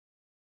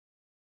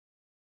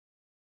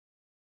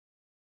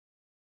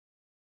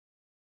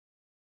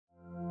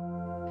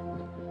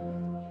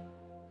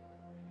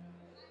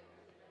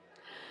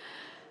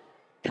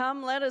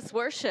Come, let us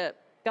worship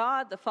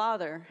God the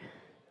Father,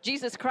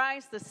 Jesus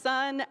Christ the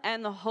Son,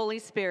 and the Holy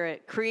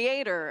Spirit,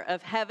 creator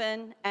of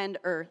heaven and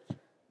earth.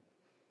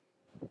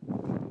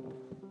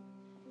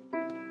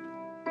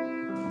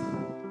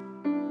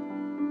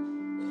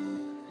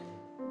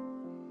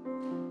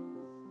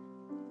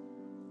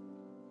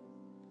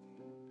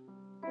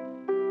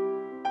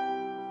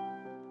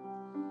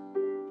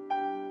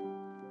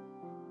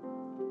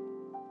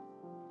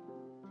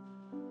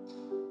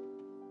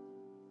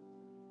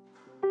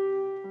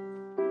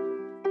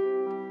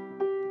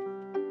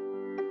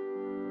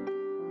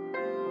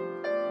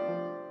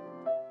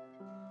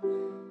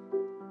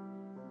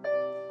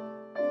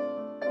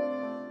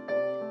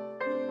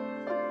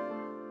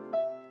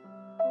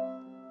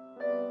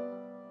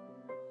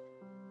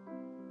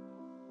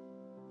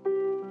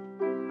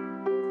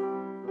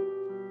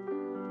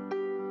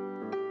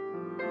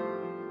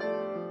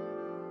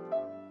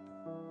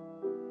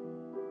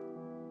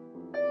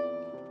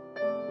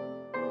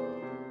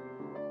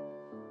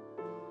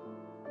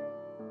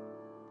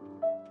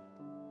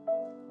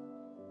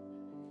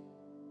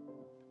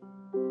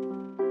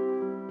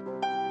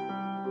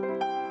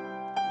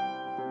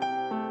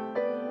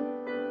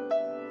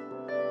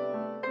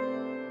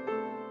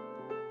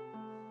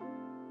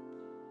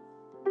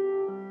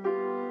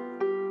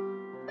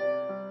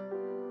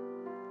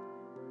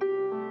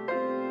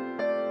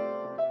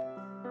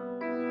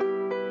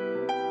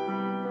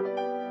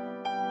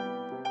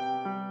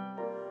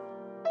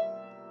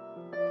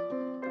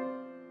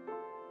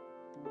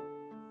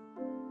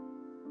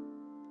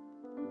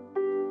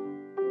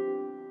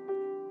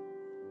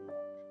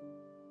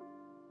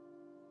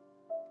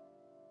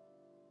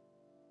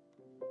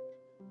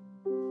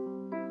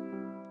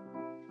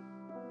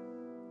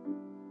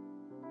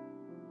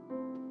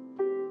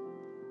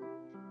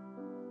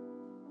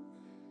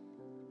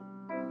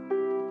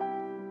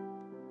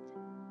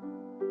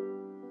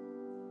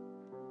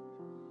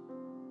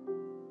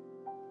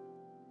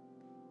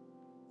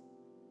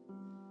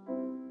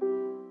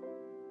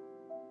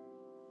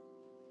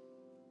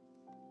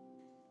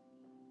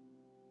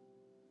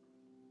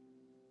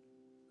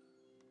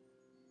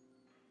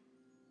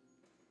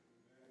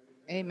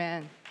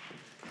 Amen.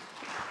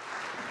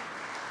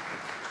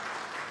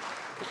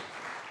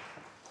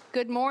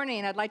 Good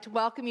morning. I'd like to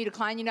welcome you to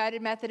Klein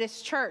United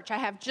Methodist Church. I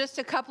have just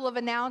a couple of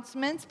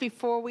announcements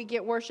before we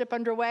get worship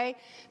underway.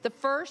 The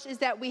first is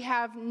that we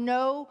have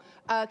no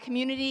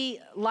community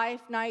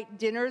life night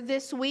dinner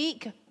this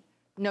week.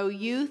 No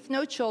youth,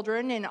 no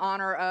children, in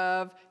honor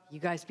of you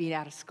guys being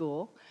out of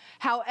school.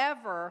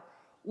 However,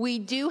 we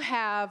do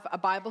have a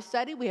Bible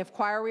study. We have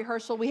choir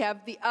rehearsal. We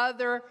have the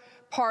other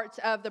parts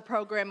of the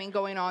programming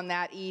going on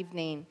that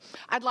evening.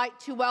 I'd like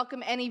to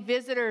welcome any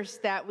visitors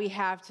that we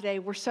have today.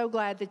 We're so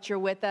glad that you're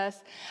with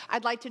us.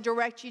 I'd like to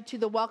direct you to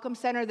the Welcome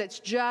Center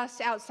that's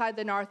just outside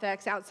the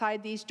narthex,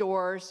 outside these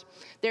doors.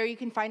 There you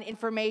can find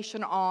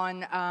information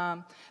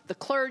on the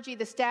clergy,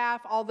 the staff,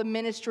 all the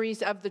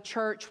ministries of the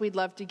church. We'd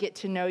love to get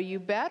to know you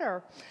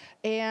better.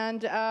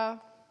 And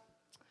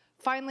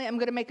finally, I'm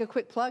going to make a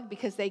quick plug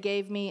because they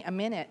gave me a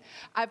minute.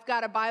 I've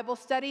got a Bible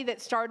study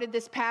that started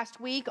this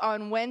past week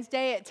on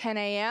Wednesday at 10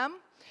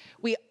 a.m.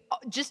 We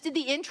just did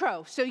the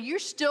intro, so you're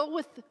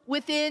still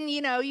within,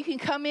 you can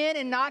come in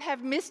and not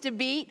have missed a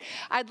beat.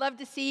 I'd love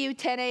to see you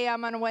 10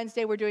 a.m. on a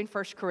Wednesday. We're doing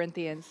 1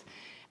 Corinthians.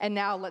 And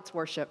now let's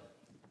worship.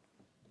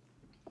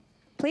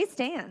 Please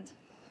stand.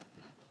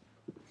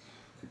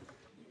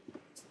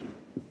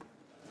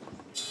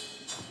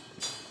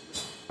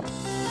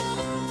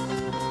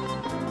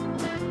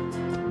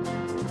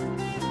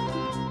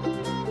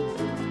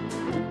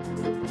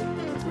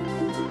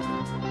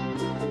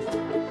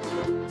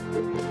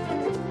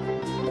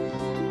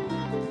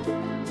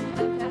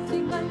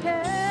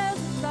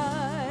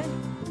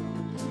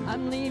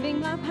 I'm leaving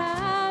my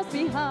past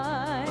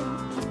behind.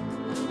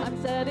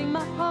 I'm setting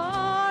my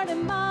heart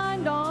and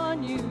mind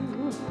on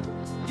you,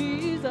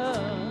 Jesus.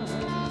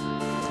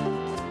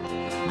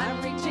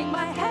 I'm reaching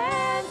my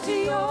hand to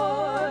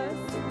yours,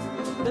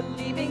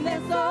 believing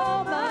there's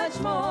so much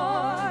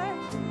more,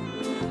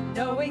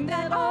 knowing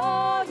that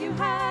all you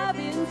have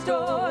in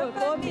store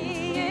for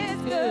me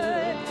is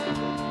good.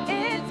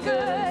 It's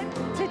good.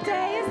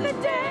 Today is the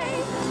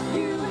day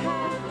you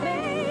have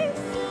made.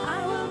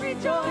 I will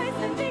rejoice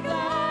and be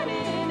glad.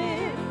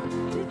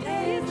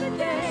 The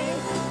day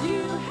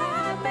you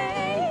have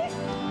made,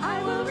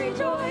 I will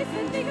rejoice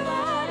and be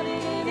glad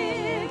in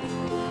it,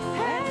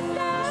 and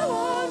I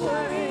won't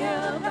worry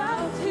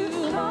about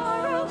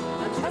tomorrow.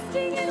 I'm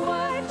trusting in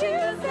what you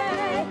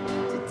say.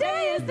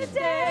 Today is the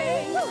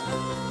day.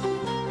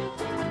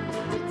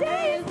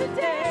 Today is the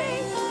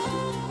day.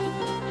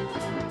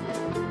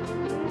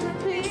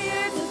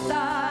 Clear the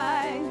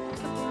sky.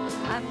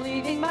 I'm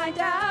leaving my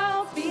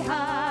doubts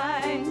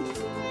behind.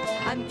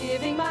 I'm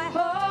giving my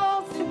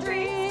hopes and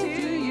dreams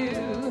to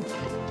you,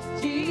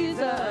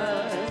 Jesus.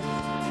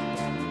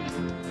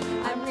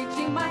 I'm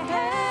reaching my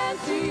hand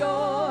to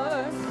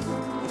yours,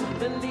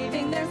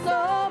 believing there's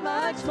so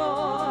much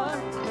more,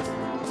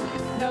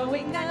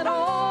 knowing that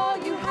all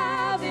you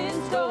have in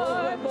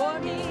store for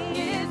me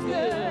is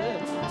good.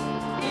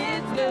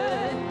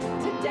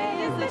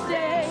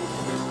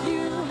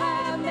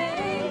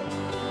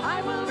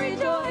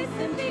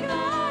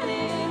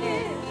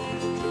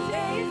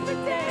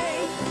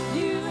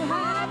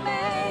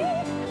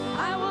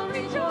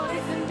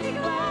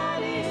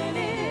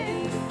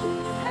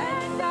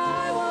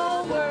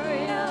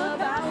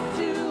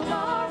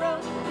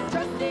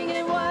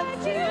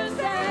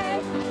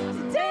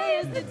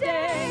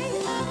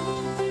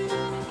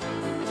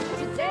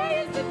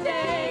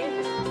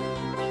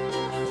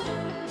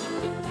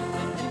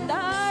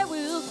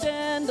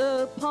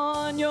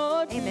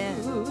 Amen.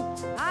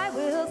 I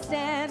will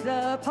stand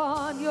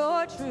upon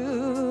your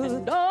truth.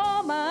 And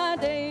all my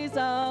days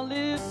I'll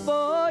live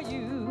for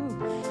you.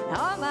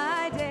 All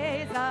my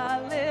days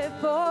I'll live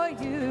for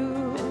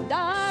you. And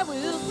I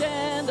will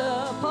stand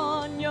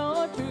upon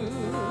your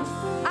truth.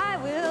 I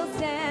will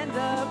stand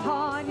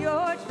upon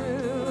your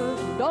truth.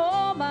 And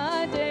all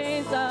my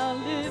days I'll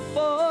live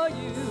for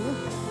you.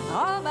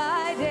 All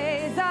my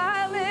days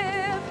I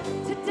live.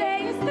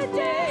 Today is the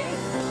day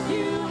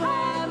you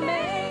have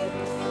made.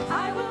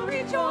 I will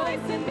rejoice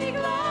and be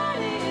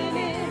glad in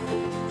it.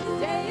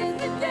 Today is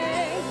the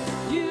day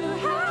you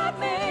have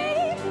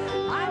made.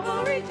 I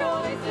will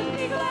rejoice and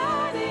be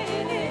glad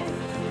in it.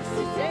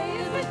 Today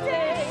is the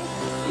day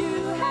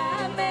you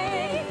have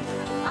made.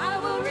 I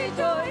will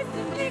rejoice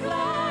and be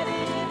glad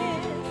in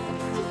it.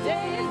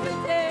 Today is the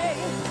day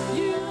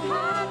you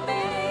have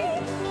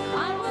made.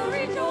 I will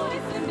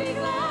rejoice and be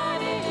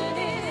glad in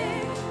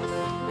it.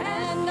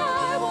 And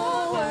I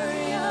won't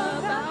worry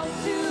about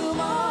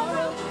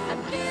tomorrow.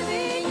 I'm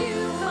giving you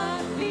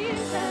my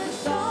fears and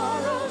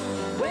sorrows.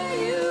 Where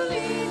you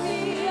lead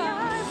me, I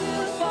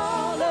will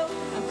follow.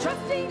 I'm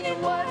trusting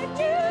in what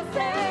you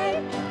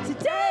say.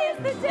 Today is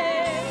the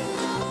day.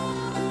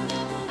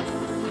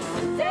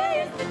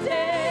 Today is the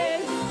day.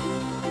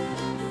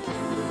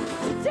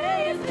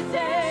 Today is the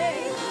day.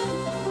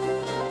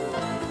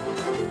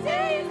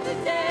 Today is the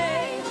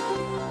day.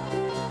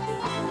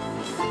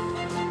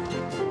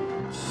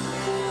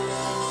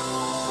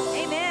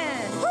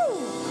 Amen. Woo!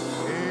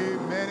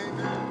 Amen,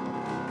 amen.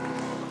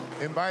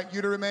 Invite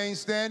you to remain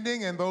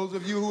standing, and those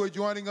of you who are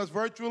joining us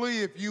virtually,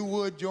 if you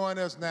would join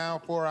us now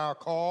for our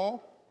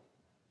call.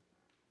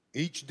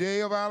 Each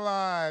day of our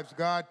lives,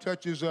 God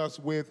touches us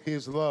with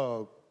his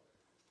love.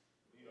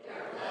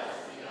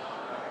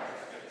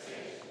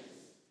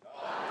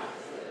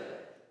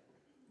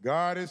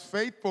 God is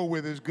faithful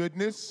with his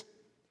goodness.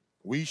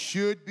 We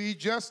should be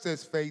just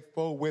as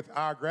faithful with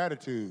our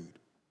gratitude.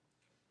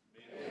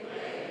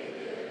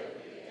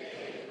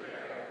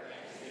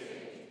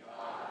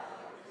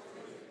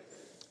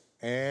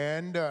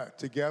 And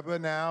together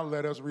now,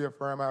 let us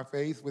reaffirm our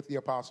faith with the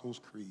Apostles'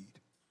 Creed.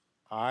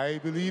 I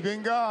believe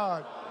in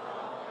God,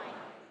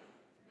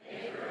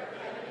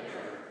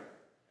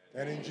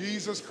 and in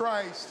Jesus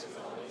Christ,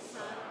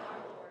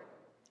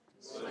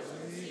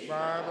 conceived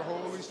by the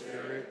Holy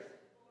Spirit,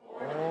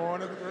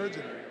 born of the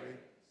Virgin Mary,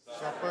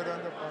 suffered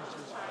under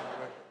Pontius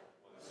Pilate,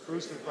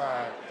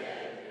 crucified,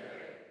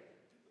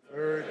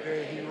 third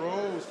day he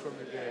rose from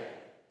the dead,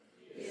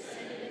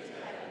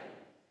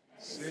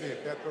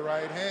 sitteth at the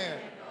right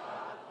hand.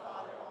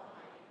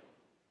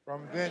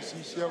 From thence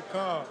he shall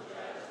come.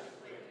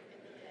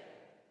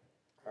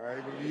 I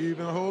believe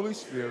in the Holy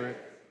Spirit,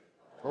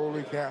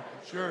 Holy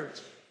Catholic Church,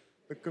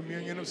 the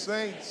communion of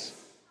saints,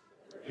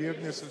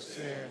 forgiveness of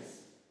sin,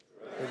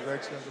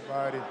 resurrection of the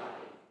body,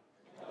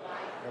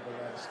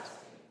 everlasting.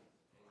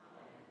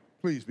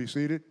 Please be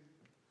seated.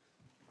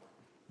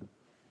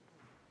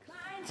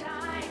 Klein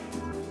time,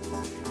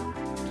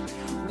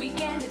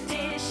 weekend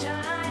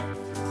edition.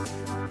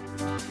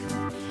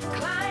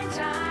 Klein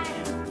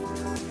time,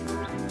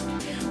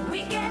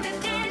 weekend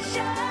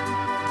edition.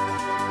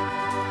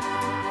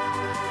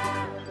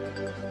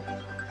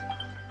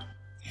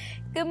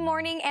 Good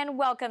morning and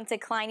welcome to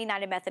Klein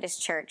United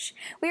Methodist Church.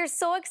 We are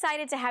so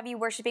excited to have you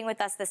worshiping with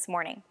us this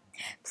morning.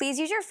 Please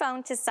use your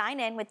phone to sign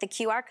in with the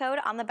QR code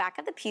on the back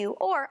of the pew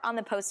or on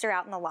the poster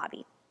out in the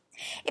lobby.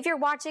 If you're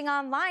watching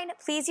online,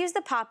 please use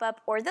the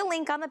pop-up or the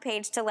link on the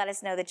page to let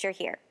us know that you're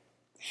here.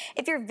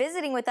 If you're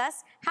visiting with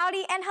us,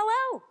 howdy and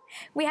hello!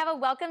 We have a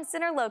welcome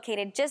center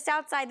located just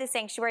outside the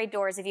sanctuary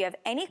doors if you have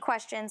any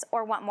questions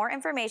or want more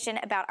information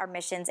about our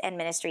missions and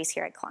ministries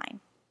here at Klein.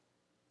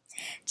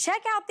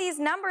 Check out these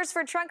numbers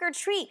for Trunk or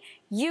Treat.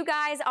 You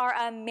guys are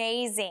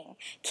amazing.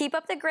 Keep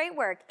up the great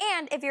work.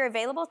 And if you're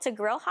available to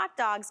grill hot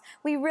dogs,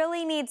 we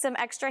really need some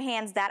extra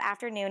hands that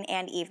afternoon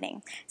and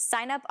evening.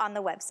 Sign up on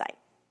the website.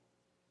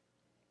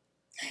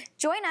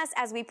 Join us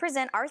as we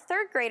present our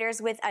third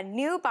graders with a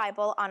new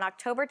Bible on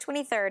October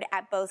 23rd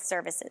at both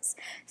services.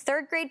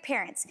 Third grade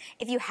parents,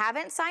 if you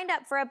haven't signed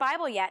up for a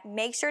Bible yet,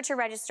 make sure to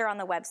register on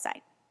the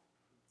website.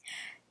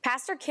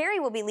 Pastor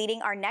Carrie will be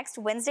leading our next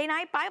Wednesday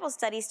night Bible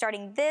study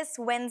starting this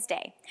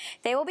Wednesday.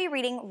 They will be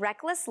reading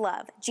Reckless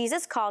Love,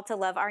 Jesus Called to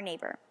Love Our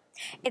Neighbor.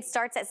 It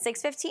starts at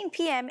 6:15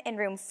 p.m. in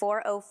room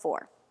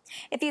 404.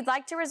 If you'd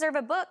like to reserve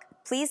a book,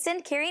 please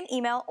send Carrie an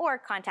email or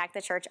contact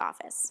the church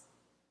office.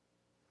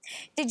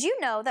 Did you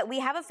know that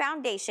we have a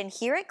foundation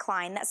here at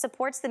Klein that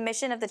supports the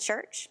mission of the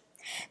church?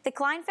 The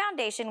Klein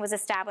Foundation was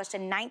established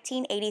in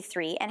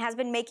 1983 and has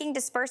been making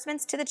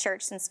disbursements to the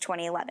church since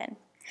 2011.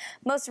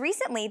 Most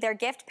recently, their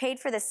gift paid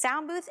for the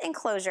sound booth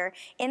enclosure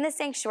in the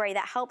sanctuary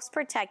that helps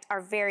protect our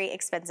very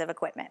expensive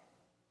equipment.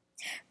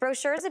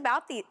 Brochures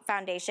about the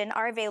foundation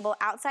are available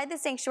outside the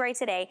sanctuary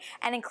today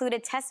and include a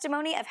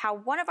testimony of how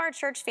one of our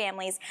church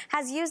families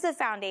has used the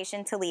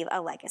foundation to leave a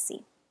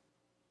legacy.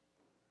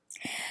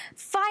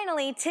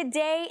 Finally,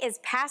 today is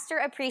Pastor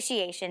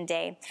Appreciation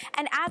Day,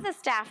 and as a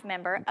staff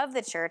member of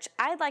the church,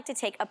 I'd like to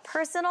take a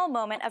personal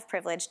moment of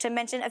privilege to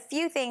mention a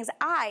few things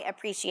I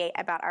appreciate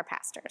about our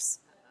pastors.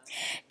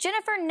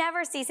 Jennifer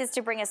never ceases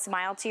to bring a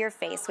smile to your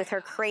face with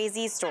her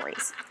crazy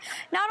stories.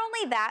 Not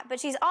only that, but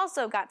she's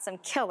also got some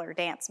killer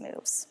dance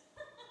moves.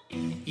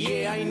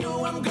 Yeah, I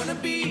know I'm gonna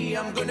be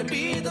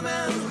the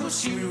man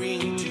who's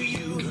cheering to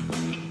you,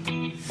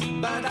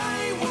 but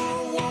I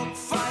will walk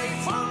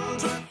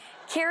 500.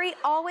 Carrie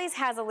always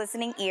has a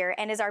listening ear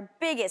and is our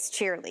biggest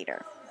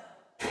cheerleader.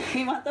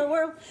 We want the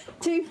world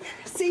to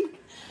see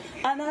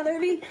another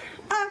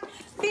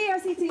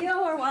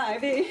V-I-C-T-O-R-Y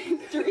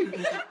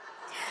victory.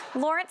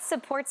 Lawrence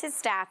supports his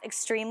staff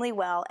extremely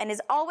well and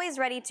is always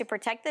ready to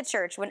protect the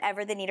church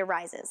whenever the need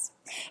arises,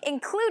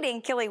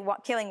 including killing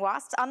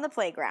wasps on the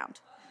playground.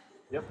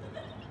 Yep,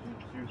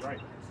 she was right.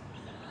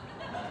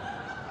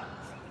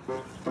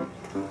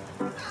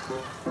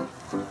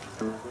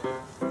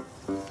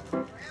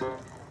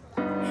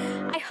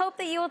 I hope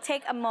that you will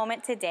take a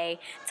moment today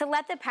to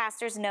let the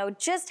pastors know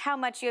just how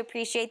much you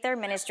appreciate their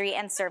ministry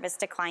and service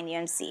to Klein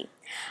UMC.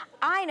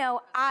 I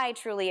know I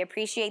truly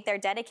appreciate their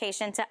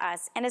dedication to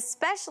us and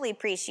especially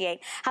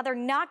appreciate how they're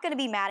not going to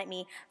be mad at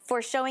me for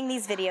showing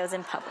these videos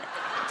in public.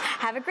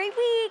 Have a great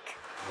week.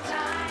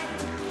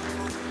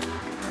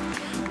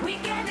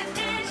 Weekend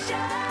edition.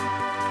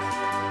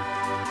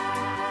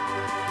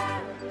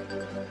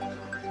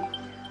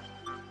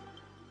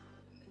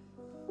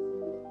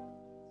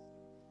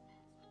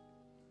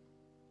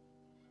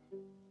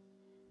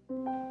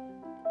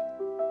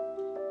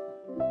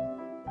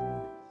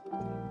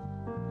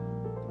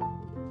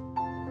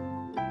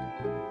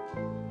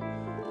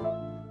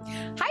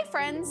 Hi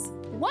friends!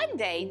 One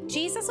day,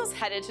 Jesus was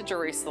headed to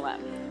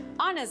Jerusalem.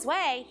 On his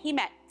way, he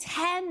met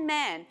 10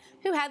 men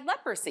who had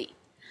leprosy.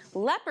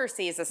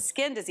 Leprosy is a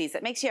skin disease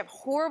that makes you have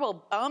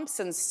horrible bumps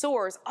and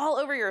sores all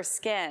over your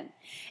skin.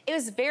 It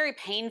was very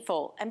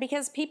painful, and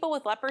because people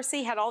with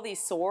leprosy had all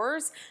these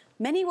sores,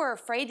 many were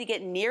afraid to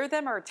get near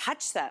them or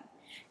touch them.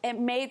 It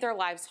made their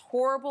lives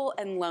horrible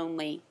and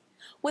lonely.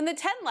 When the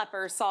 10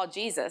 lepers saw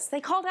Jesus,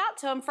 they called out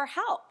to him for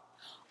help.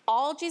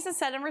 All Jesus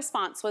said in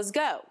response was,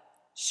 "Go,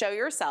 show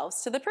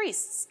yourselves to the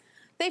priests."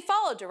 They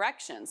followed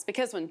directions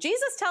because when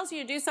Jesus tells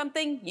you to do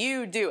something,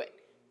 you do it.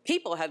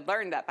 People had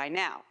learned that by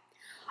now.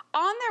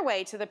 On their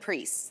way to the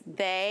priests,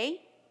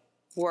 they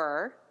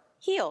were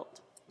healed.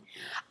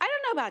 I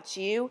don't know about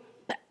you,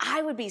 but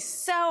I would be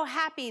so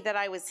happy that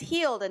I was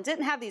healed and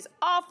didn't have these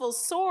awful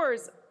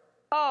sores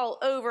all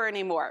over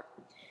anymore.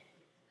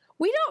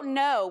 We don't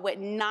know what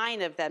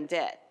 9 of them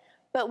did,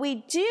 but we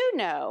do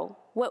know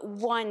what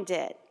one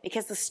did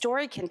because the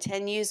story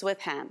continues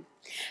with him.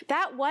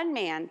 That one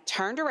man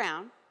turned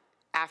around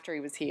after he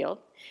was healed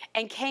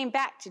and came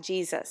back to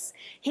Jesus.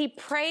 He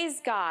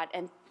praised God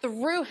and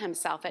threw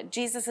himself at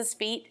Jesus'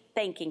 feet,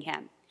 thanking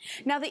him.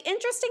 Now, the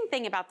interesting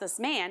thing about this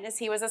man is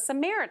he was a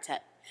Samaritan.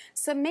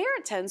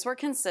 Samaritans were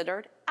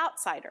considered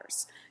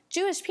outsiders.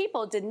 Jewish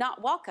people did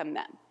not welcome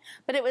them,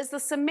 but it was the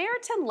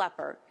Samaritan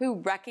leper who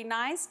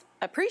recognized,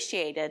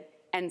 appreciated,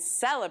 and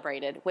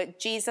celebrated what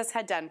Jesus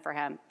had done for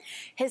him.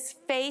 His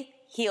faith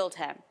healed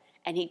him,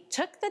 and he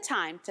took the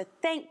time to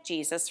thank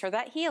Jesus for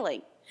that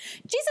healing.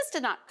 Jesus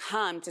did not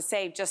come to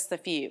save just the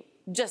few,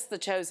 just the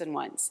chosen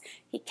ones.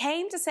 He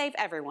came to save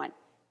everyone,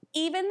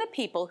 even the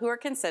people who are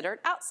considered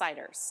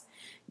outsiders.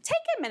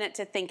 Take a minute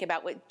to think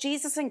about what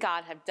Jesus and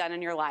God have done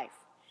in your life.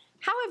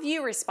 How have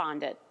you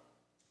responded?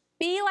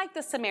 Be like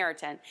the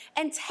Samaritan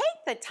and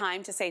take the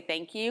time to say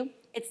thank you.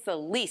 It's the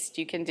least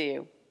you can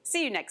do.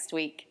 See you next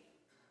week.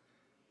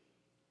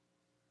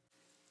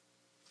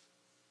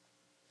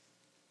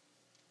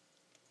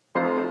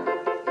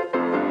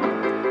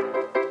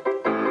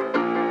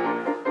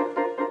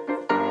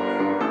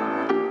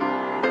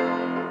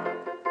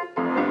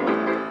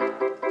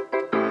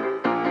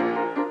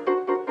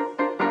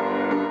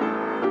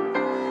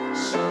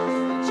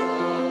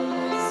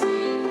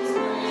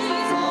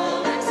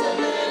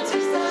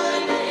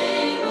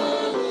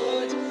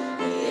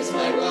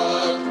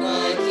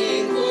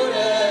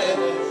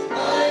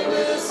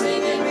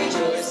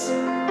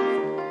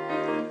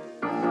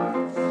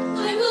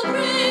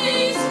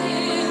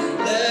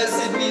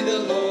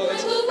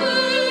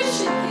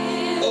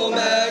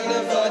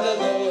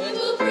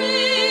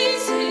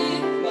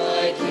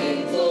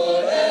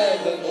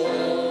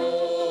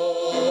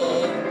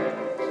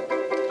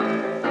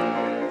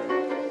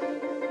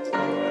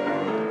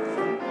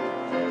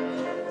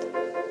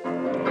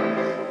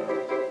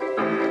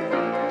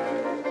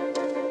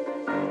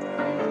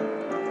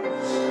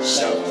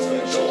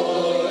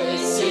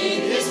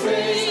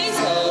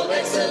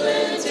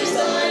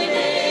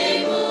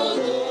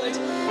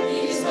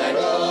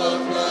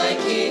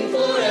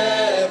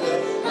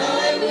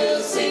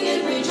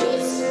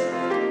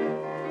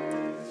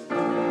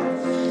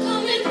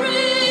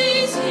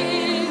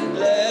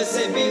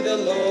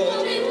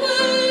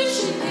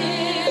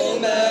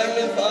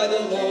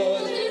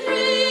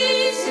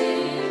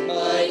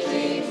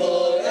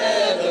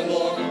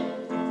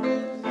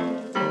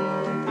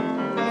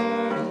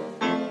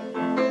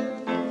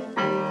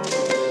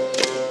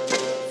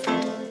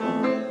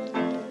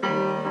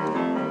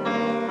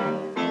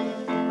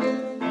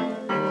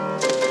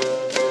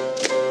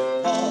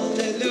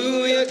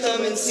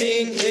 come and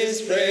sing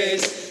his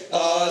praise.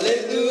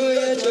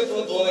 Hallelujah,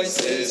 joyful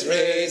voices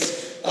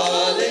raise.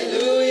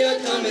 Hallelujah,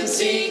 come and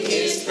sing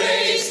his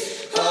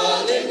praise.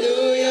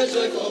 Hallelujah,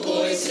 joyful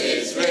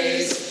voices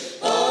raise.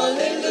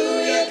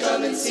 Hallelujah,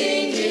 come and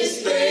sing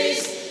his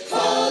praise.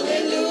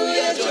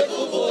 Hallelujah,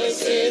 joyful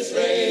voices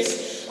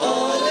raise.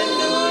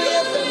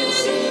 Hallelujah, come and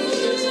sing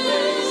his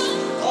praise.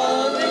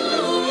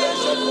 Hallelujah,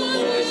 joyful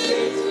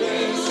voices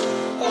raise.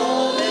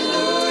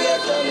 Hallelujah,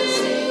 come and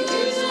sing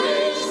his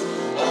praise.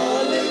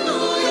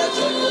 Hallelujah,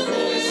 joyful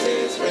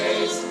voices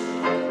raise.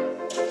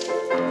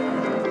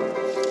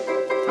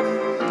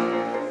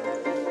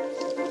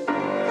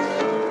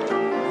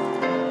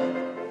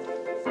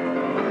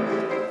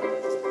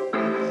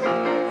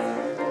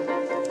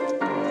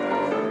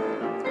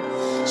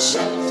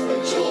 Shout for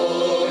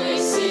joy,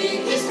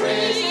 sing his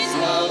praise.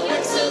 How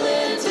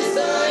excellent is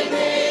thy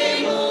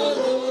name, O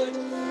Lord.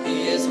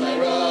 He is my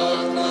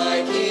rock,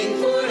 my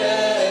king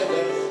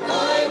forever.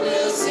 I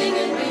will sing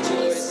and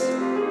rejoice.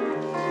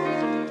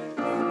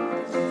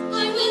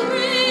 I will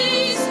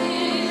praise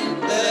him.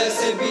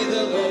 Blessed be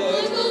the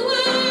Lord. I will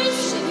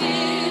worship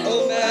him.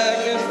 Oh,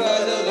 magnify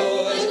the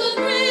Lord. I will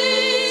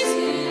praise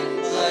him.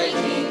 My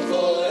king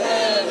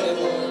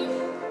forevermore.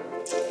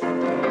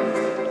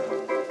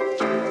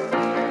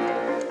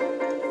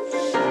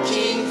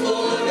 King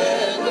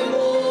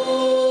forevermore.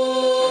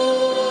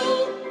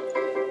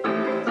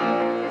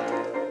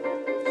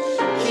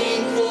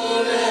 King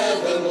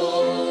forevermore.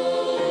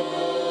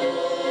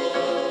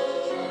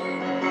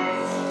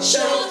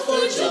 Shout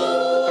for joy.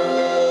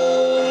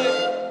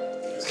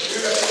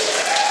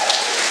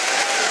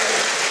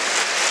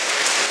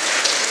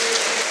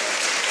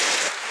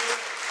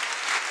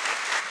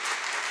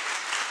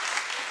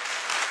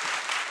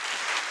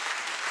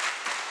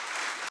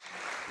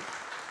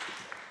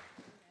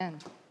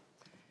 And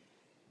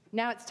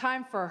now it's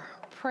time for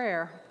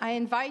prayer. I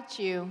invite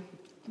you,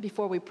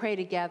 before we pray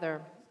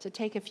together, to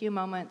take a few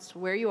moments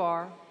where you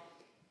are,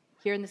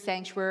 here in the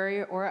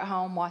sanctuary or at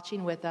home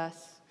watching with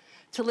us,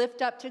 to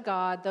lift up to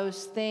God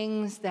those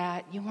things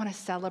that you want to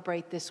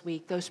celebrate this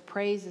week, those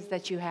praises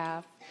that you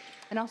have,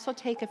 and also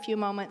take a few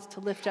moments to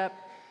lift up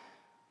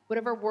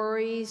whatever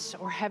worries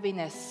or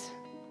heaviness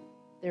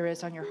there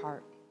is on your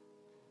heart.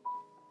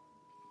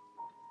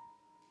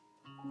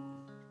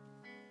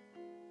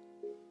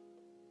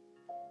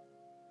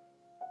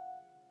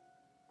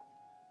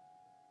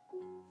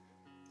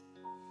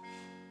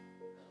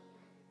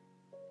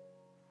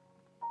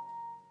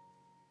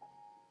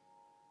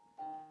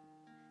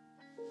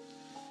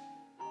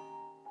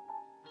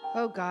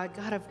 Oh God,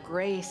 God of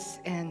grace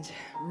and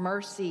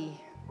mercy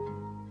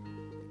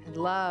and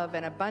love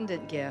and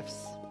abundant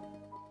gifts,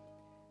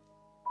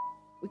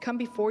 we come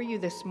before you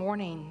this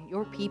morning,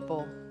 your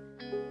people,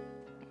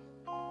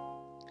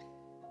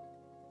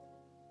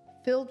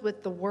 filled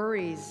with the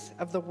worries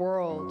of the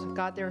world.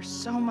 God, there's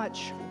so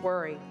much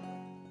worry.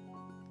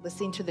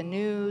 Listening to the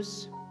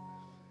news,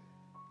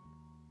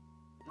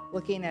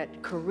 looking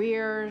at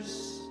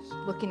careers,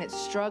 looking at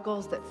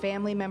struggles that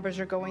family members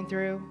are going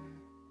through.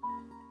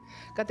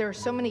 God, there are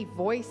so many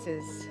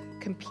voices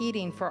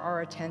competing for our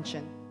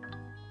attention.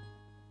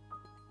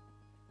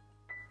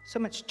 So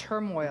much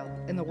turmoil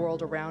in the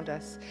world around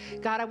us.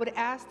 God, I would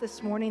ask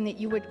this morning that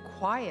you would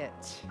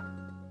quiet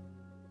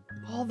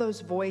all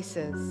those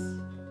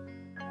voices,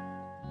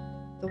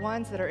 the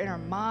ones that are in our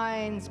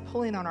minds,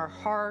 pulling on our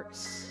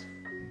hearts,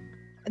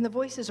 and the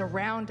voices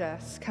around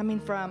us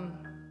coming from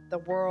the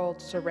world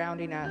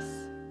surrounding us.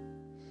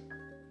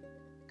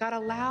 God,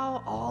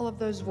 allow all of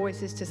those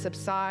voices to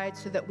subside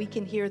so that we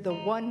can hear the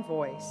one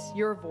voice,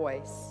 your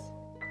voice,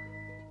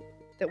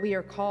 that we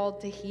are called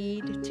to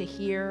heed, to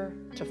hear,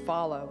 to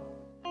follow.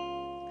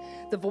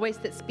 The voice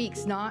that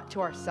speaks not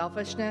to our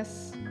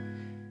selfishness,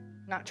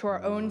 not to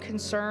our own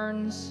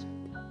concerns,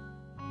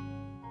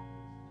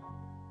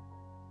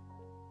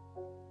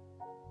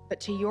 but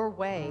to your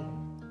way,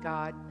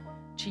 God,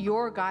 to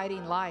your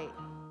guiding light,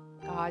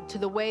 God, to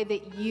the way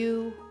that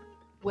you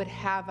would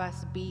have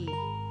us be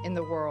in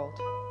the world.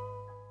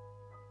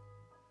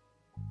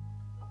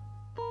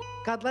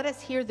 God, let us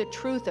hear the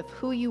truth of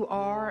who you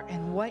are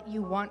and what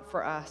you want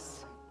for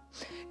us.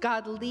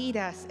 God, lead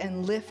us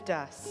and lift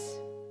us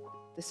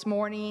this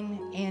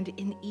morning and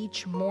in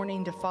each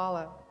morning to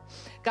follow.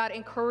 God,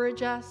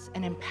 encourage us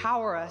and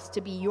empower us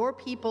to be your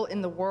people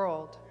in the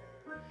world,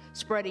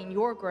 spreading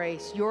your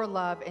grace, your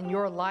love, and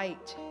your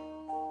light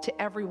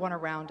to everyone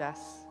around us.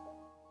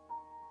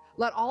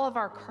 Let all of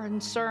our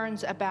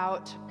concerns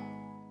about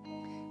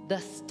the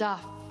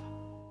stuff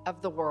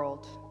of the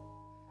world,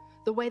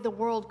 the way the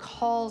world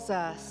calls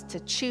us to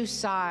choose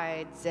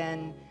sides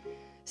and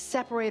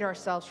separate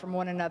ourselves from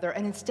one another,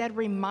 and instead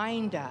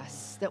remind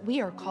us that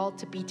we are called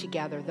to be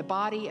together, the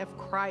body of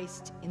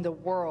Christ in the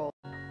world.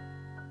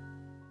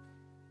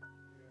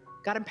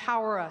 God,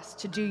 empower us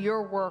to do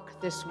your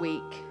work this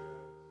week.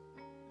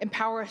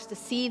 Empower us to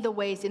see the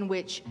ways in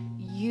which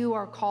you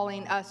are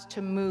calling us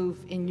to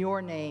move in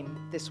your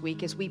name this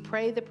week as we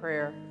pray the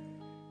prayer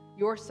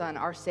your Son,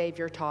 our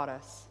Savior, taught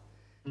us,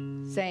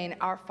 saying,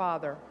 Our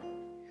Father,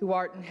 who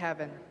art in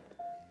heaven,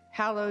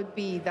 hallowed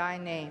be thy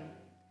name.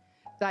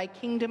 Thy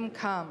kingdom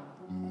come,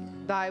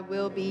 thy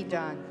will be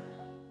done,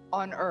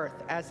 on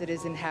earth as it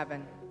is in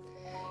heaven.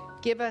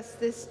 Give us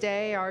this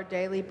day our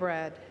daily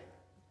bread,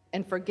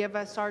 and forgive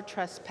us our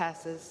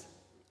trespasses,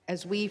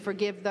 as we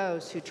forgive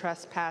those who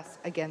trespass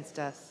against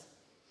us.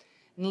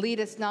 And lead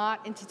us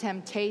not into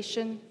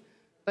temptation,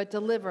 but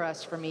deliver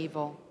us from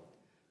evil.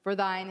 For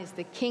thine is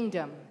the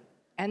kingdom,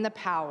 and the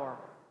power,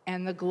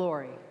 and the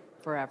glory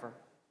forever.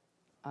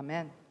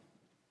 Amen.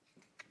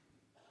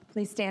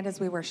 Please stand as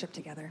we worship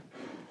together.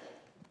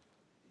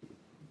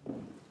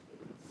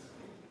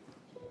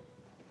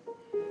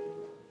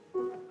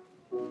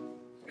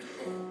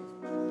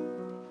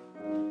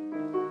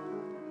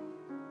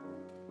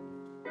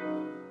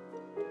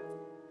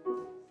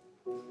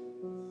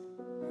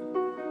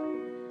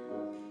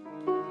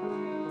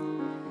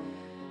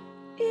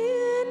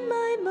 In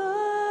my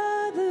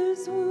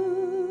mother's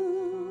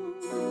womb,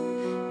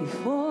 you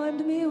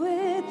formed me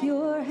with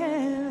your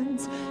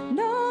hands,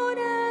 known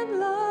and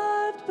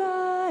loved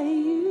by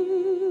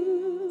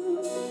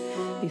you.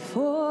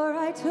 Before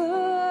I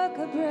took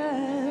a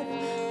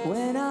breath,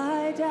 when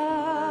I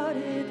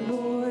doubted,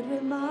 Lord,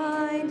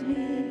 remind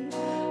me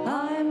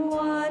I'm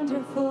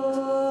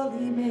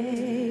wonderfully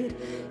made.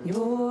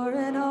 You're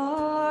an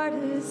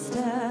artist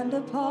and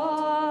a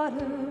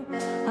potter.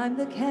 I'm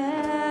the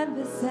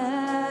canvas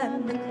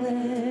and the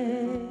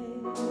clay.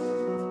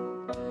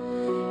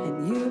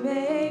 And you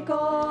make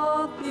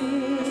all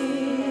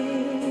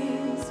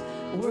things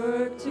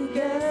work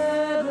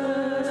together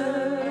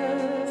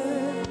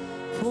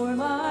for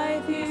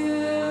my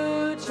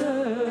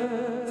future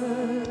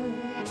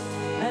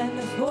and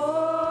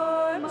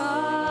for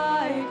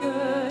my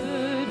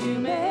good. You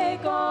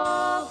make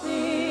all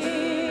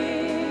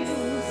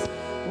things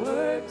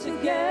work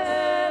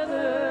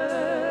together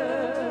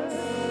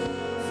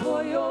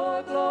for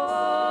your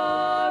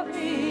glory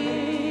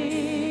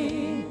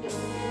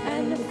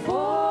and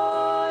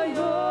for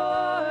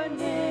your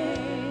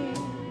name.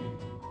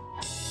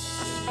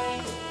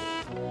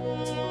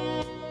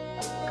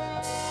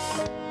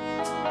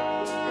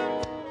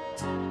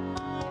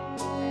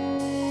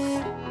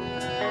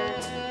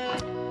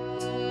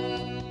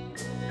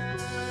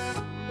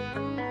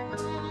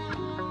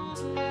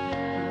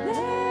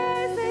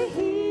 There's a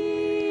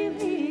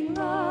healing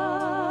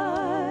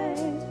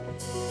light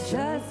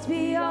just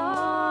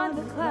beyond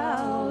the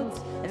clouds,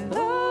 and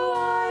though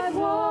I've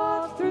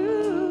walked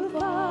through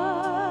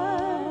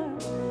fire,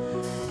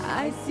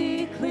 I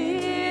see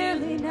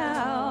clearly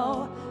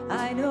now.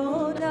 I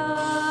know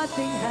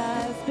nothing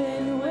has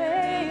been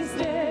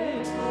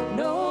wasted,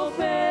 no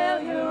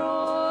failure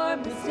or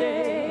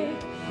mistake.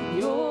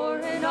 You're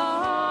an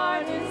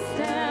artist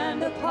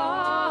and a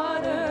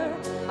potter.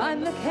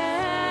 I'm the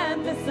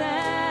canvas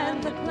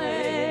and the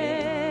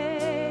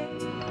clay.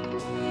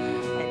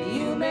 And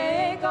you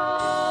make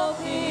all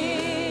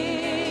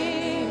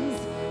things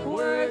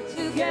work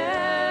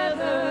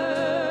together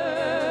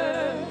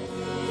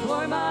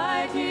for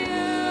my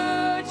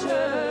future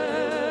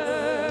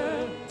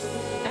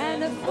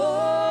and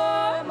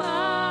for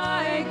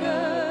my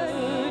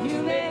good.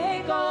 You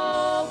make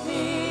all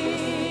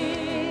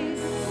things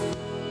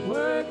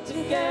work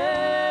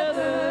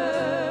together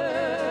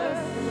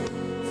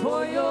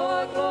for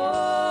your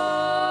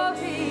glory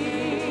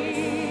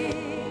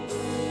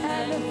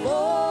and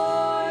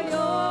for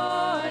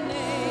your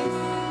name.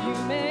 You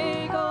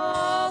make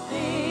all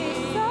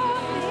things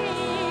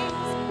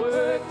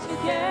work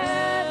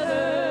together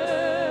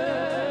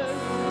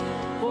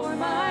for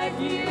my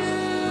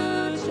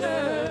future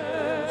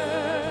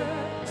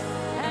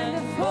and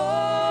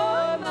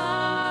for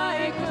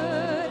my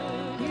good.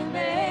 You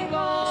make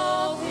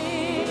all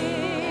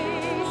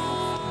things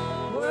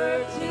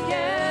work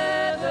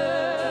together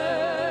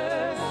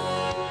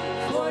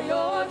for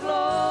your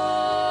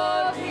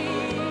glory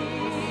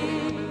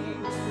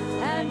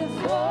and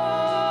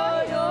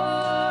for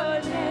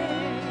your name.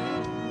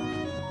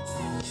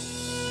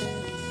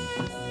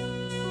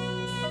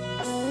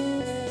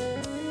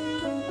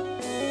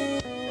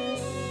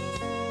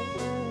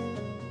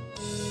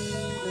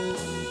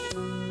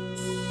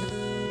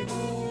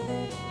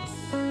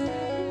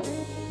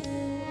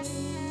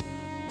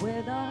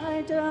 When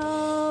I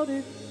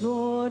doubted,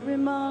 Lord,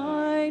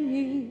 remind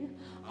me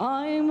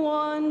I'm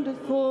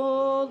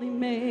wonderfully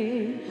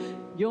made.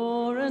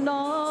 You're an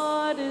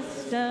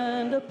artist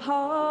and a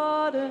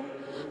potter.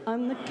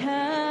 I'm the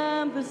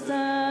canvas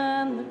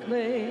and the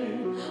clay.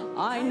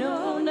 I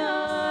know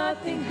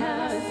nothing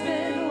has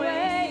been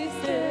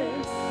wasted,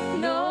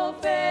 no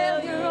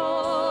failure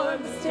or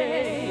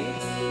mistake.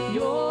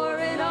 You're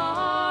an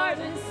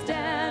artist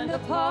and a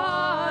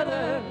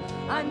potter.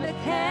 I'm the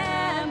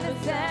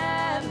canvas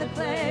and the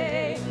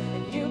clay.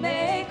 And you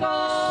make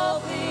all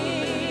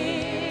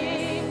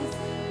things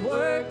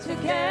work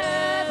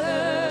together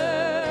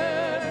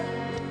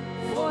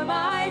for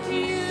my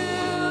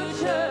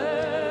future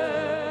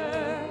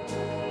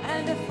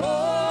and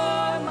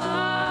for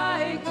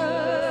my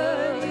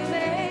good. You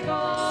make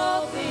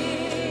all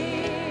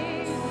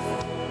things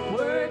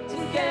work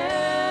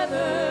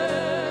together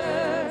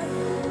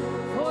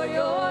for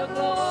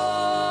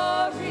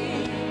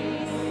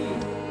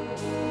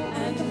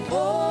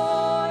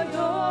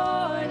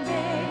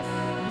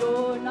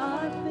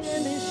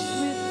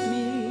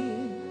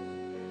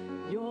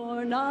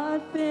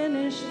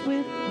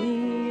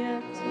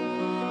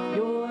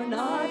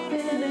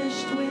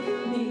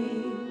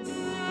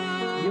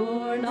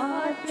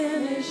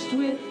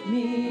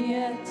me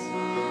yet.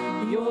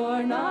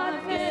 You're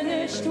not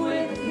finished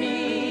with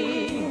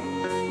me.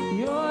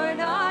 You're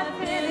not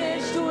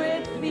finished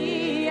with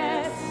me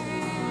yet.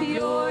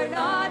 You're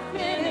not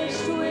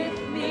finished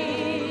with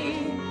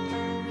me.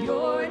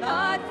 You're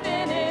not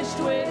finished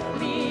with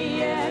me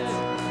yet.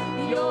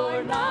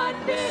 You're not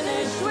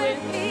finished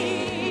with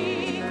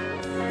me.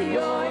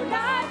 You're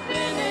not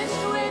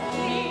finished with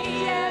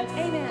me yet.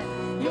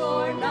 Amen.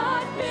 You're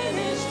not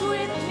finished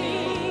with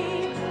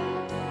me.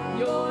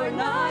 You're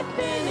not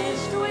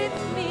finished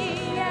with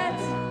me yet.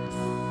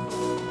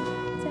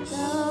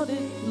 About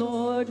it,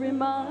 Lord,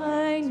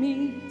 remind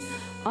me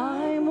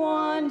I'm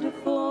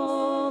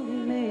wonderfully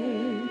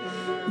made.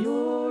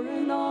 You're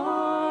an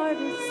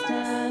artist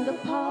and a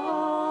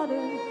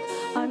potter.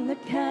 I'm the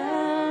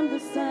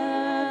canvas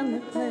and the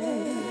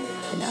clay.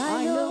 And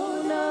I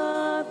know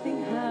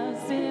nothing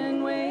has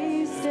been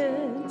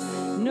wasted,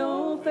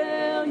 no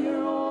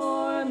failure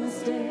or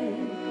mistake.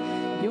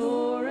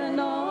 You're an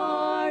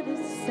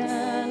artist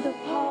and a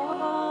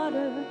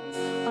potter.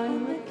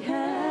 I'm the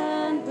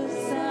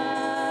canvas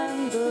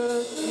and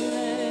the clay.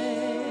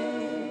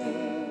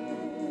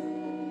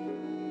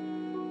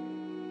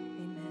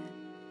 Amen.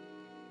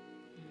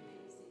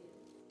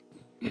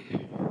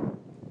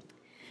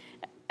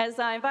 As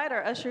I invite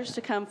our ushers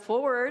to come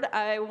forward,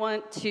 I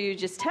want to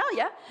just tell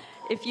you,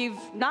 if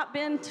you've not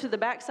been to the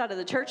back side of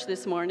the church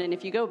this morning,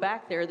 if you go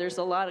back there, there's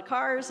a lot of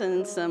cars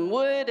and some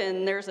wood,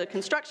 and there's a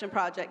construction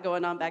project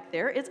going on back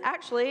there. It's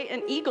actually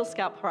an Eagle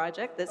Scout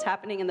project that's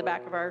happening in the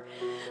back of our,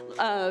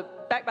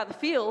 back by the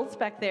fields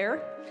back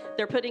there.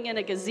 They're putting in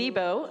a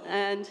gazebo,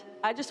 and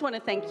I just want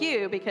to thank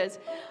you because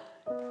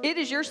it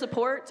is your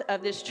support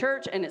of this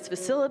church and its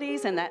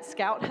facilities and that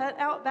scout hut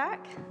out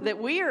back that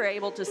we are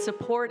able to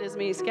support as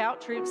many scout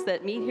troops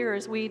that meet here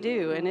as we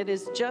do. And it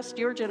is just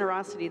your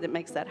generosity that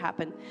makes that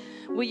happen.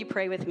 Will you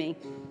pray with me?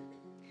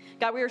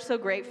 God, we are so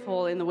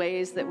grateful in the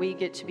ways that we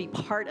get to be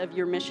part of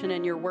your mission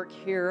and your work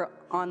here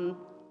on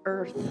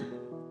earth.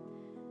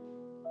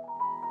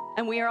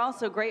 And we are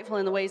also grateful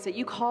in the ways that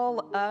you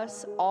call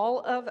us, all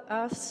of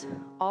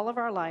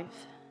our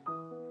life,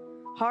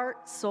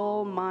 heart,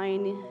 soul,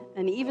 mind,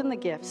 and even the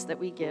gifts that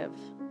we give.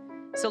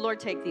 So, Lord,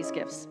 take these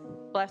gifts,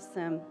 bless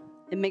them,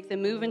 and make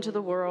them move into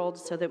the world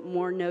so that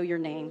more know your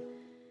name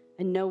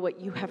and know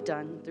what you have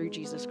done through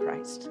Jesus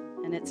Christ.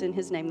 And it's in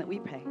his name that we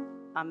pray.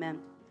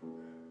 Amen.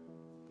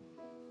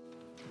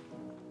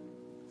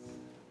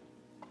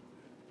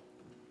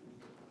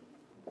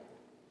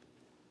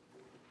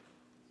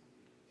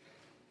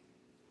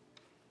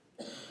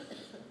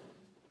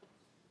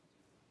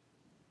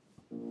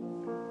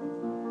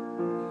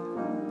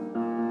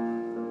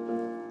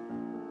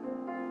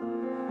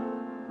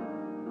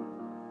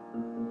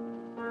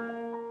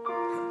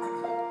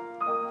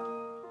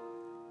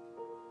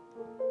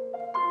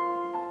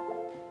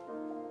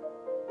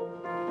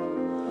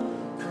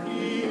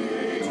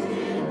 Create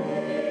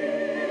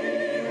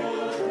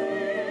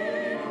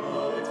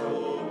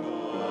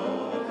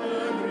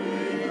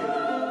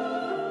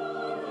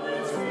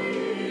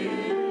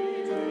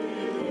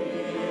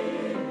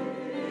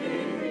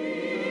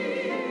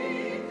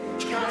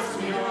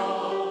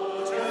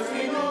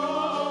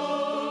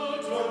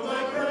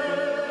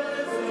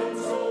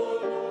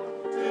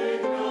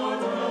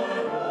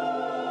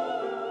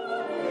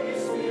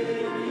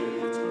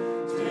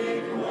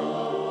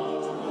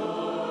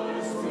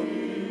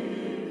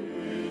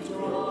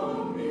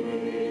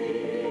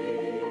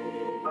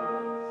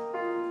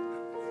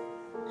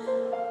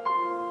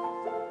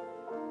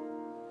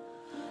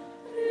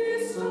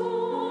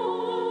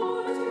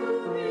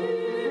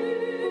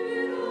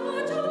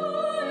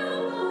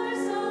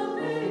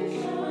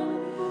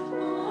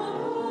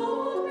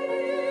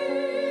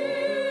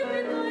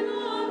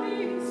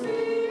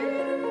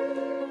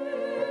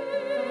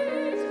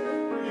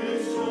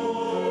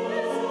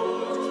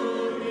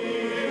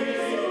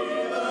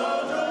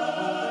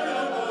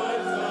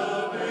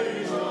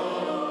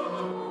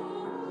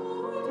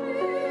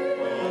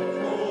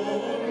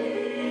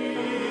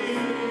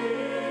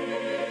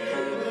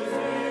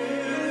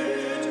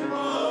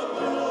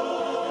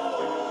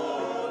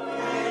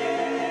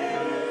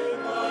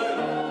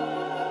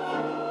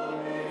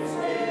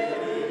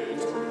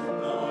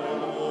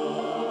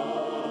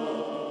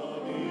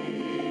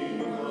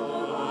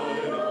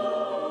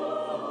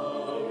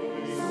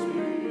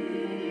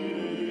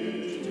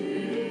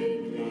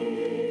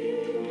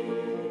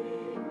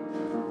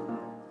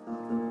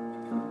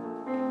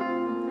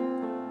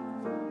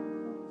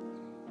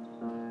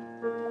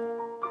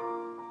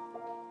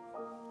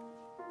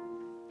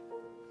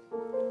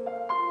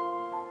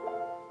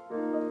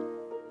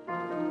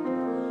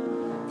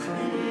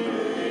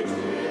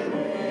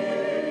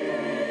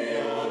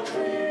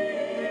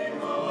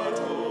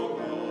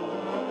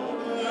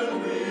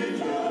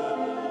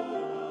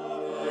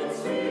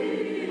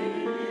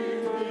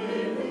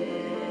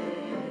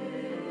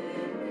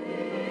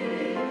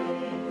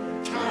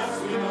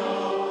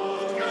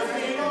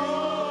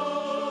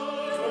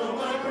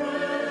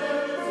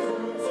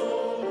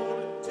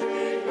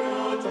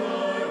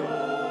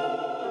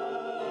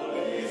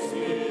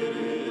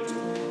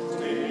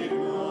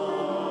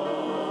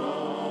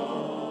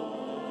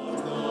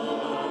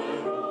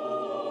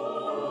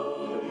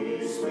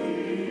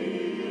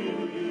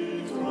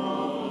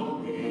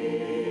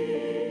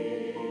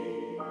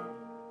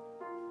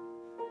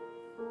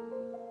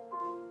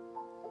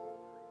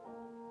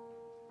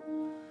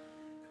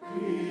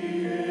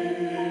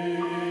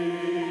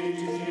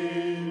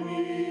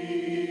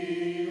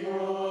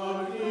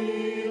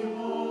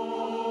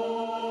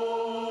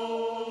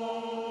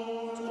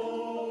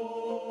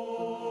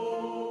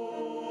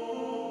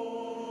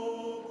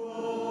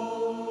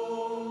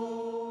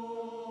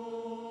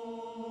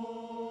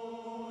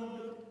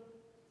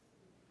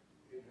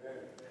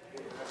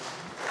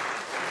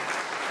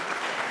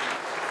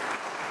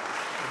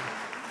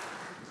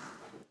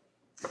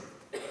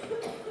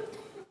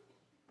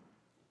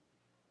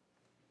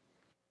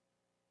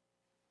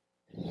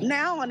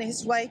Now on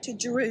his way to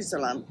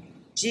Jerusalem,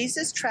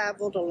 Jesus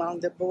traveled along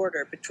the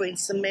border between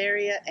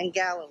Samaria and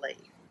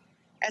Galilee.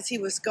 As he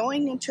was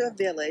going into a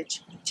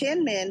village,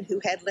 10 men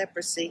who had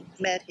leprosy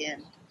met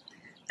him.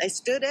 They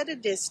stood at a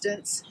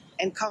distance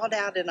and called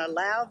out in a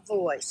loud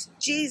voice,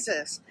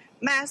 "Jesus,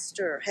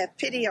 Master, have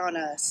pity on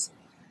us."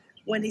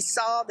 When he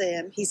saw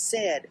them, he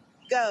said,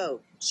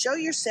 "Go, show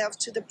yourselves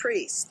to the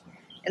priest."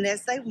 And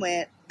as they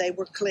went, they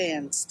were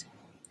cleansed.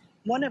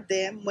 One of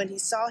them, when he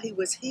saw he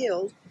was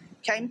healed,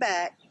 came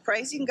back,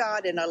 praising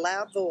God in a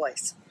loud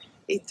voice.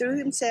 He threw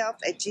himself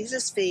at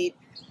Jesus' feet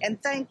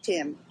and thanked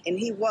him, and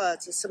he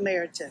was a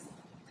Samaritan.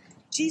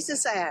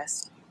 Jesus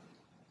asked,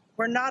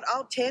 "Were not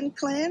all 10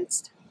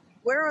 cleansed?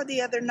 Where are the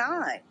other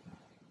 9?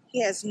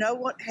 Has no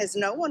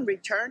one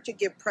returned to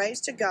give praise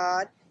to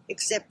God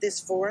except this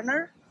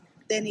foreigner?"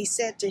 Then he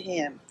said to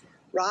him,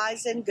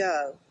 "Rise and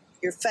go.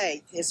 Your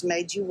faith has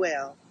made you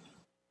well."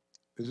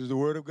 This is the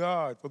word of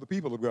God for the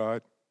people of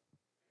God.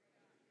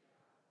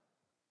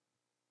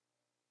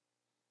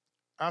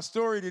 Our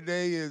story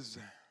today is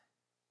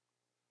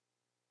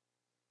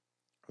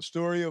a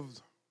story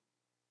of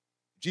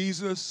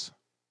Jesus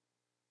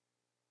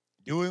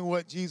doing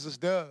what Jesus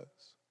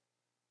does.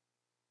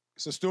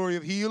 It's a story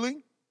of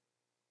healing.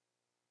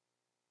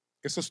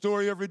 It's a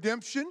story of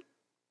redemption.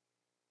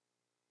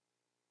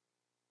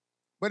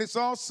 But it's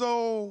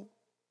also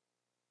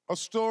a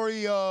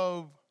story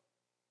of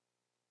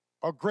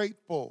a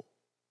grateful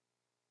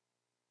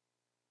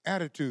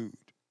attitude.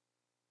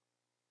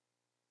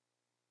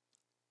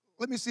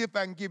 Let me see if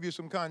I can give you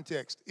some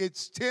context.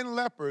 It's 10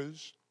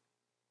 lepers,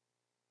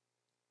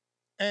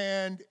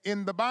 and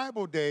in the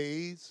Bible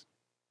days,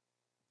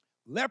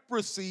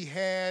 leprosy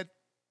had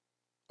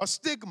a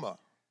stigma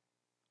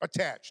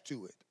attached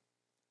to it.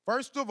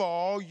 First of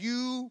all,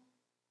 you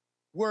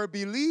were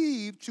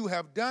believed to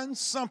have done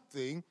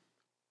something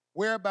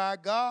whereby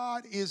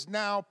God is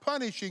now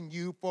punishing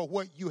you for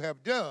what you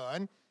have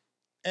done,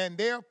 and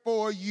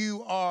therefore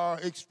you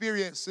are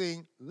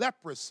experiencing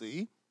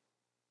leprosy.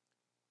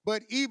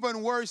 But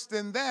even worse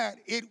than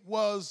that, it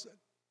was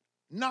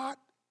not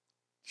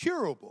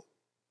curable.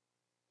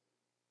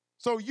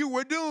 So you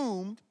were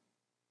doomed,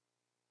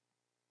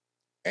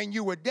 and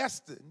you were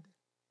destined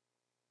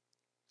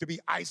to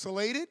be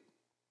isolated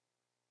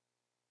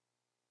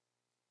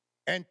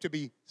and to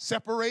be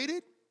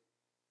separated.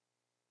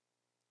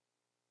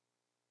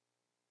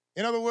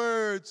 In other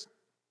words,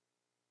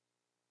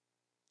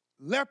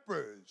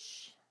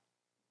 lepers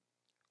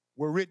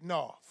were written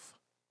off.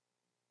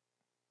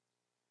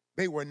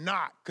 They were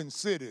not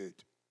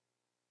considered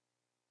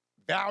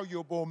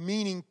valuable,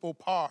 meaningful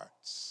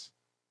parts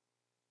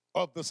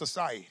of the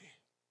society.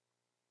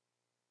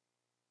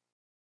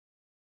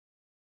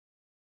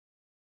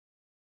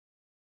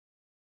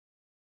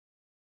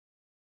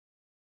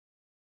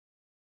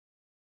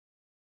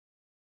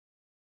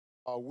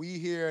 We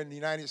here in the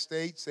United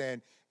States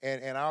and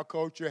our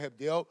culture have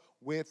dealt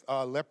with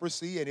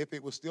leprosy, and if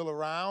it was still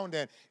around.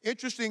 And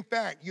interesting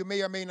fact, you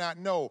may or may not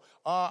know,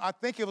 I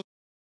think it was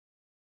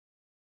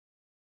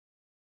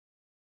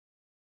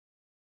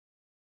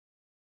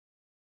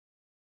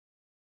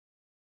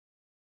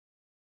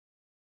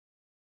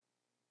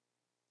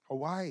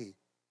Hawaii.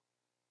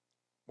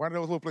 One of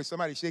those little places,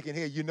 somebody shaking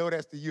head, you know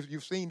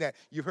you've seen that,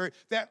 you've heard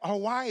that,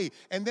 Hawaii.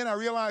 And then I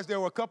realized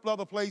there were a couple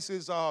other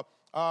places,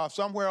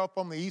 somewhere up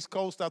on the East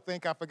Coast, I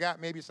think, I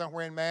forgot, maybe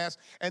somewhere in Mass.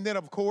 And then,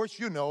 of course,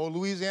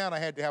 Louisiana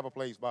had to have a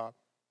place, Bob.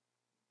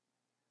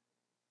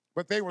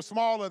 But they were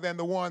smaller than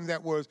the one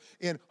that was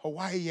in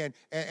Hawaii, and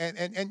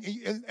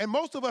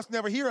most of us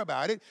never hear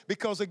about it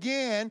because,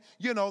 again,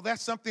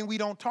 that's something we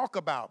don't talk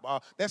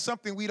about. That's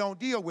something we don't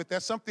deal with.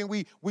 That's something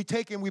we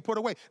take and we put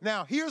away.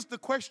 Now, here's the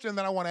question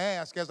that I want to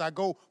ask as I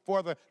go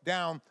further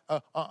down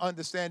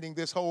understanding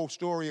this whole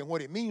story and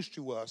what it means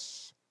to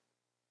us.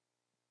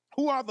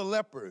 Who are the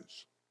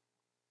lepers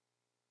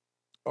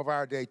of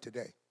our day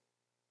today?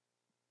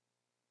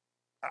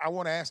 I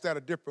want to ask that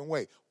a different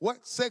way.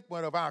 What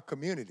segment of our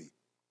community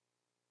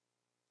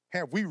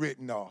have we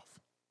written off?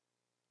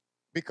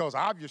 Because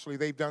obviously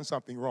they've done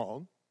something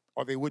wrong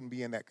or they wouldn't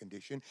be in that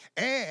condition,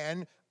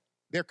 and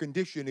their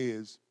condition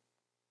is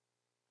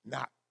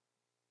not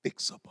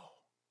fixable.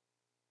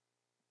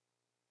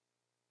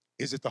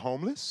 Is it the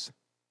homeless?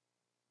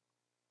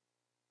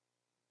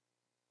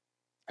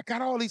 I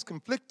got all these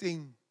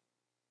conflicting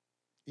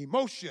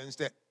emotions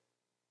that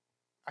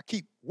I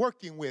keep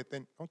working with,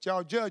 and don't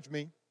y'all judge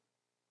me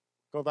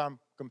because I'm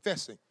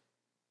confessing.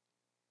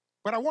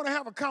 But I want to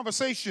have a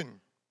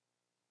conversation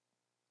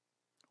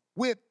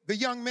with the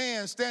young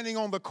man standing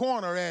on the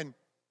corner, and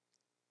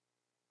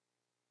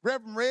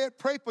Reverend Red,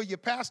 pray for your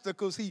pastor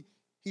because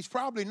he's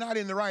probably not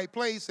in the right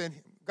place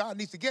and God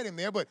needs to get him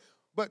there. But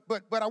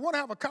I want to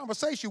have a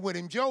conversation with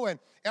him, Joe, and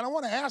I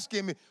want to ask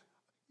him,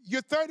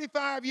 you're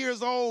 35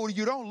 years old,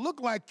 you don't look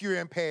like you're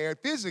impaired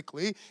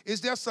physically. Is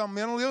there some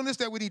mental illness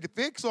that we need to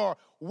fix, or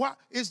what?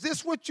 Is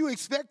this what you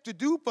expect to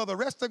do for the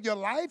rest of your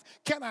life?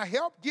 Can I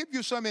help give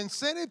you some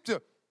incentive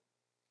to?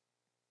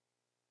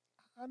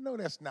 I know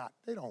that's not,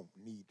 they don't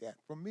need that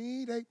from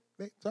me.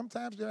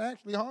 Sometimes they're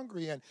actually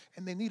hungry and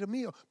they need a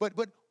meal. But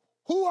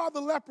who are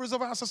the lepers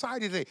of our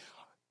society today?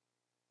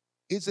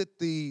 Is it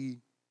the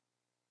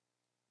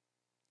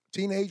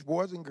teenage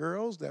boys and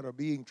girls that are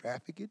being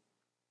trafficked,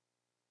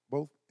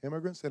 both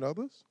immigrants and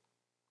others,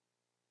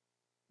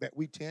 that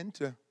we tend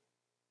to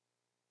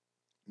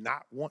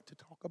not want to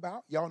talk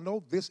about? Y'all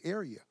know this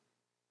area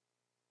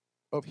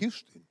of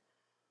Houston.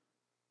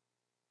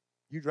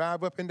 You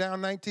drive up and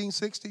down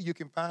 1960, you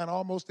can find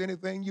almost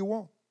anything you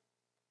want.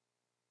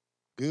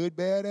 Good,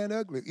 bad, and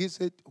ugly. Is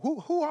it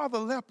who are the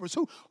lepers?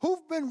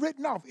 Who've been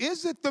written off?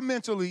 Is it the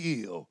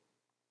mentally ill?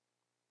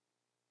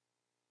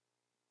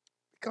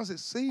 Because it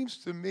seems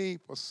to me,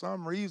 for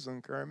some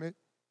reason, Kermit,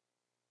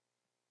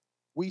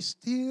 we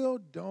still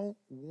don't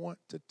want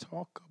to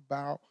talk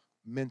about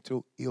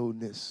mental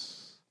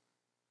illness.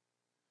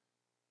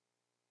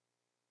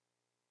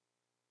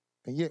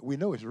 And yet we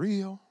know it's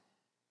real.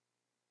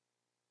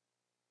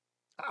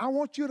 I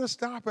want you to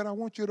stop and I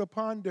want you to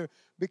ponder,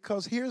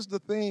 because here's the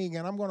thing,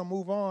 and I'm going to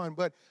move on,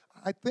 but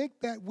I think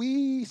that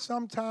we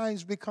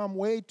sometimes become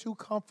way too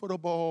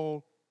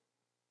comfortable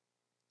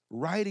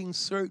writing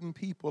certain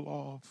people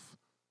off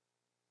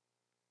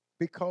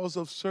because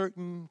of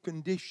certain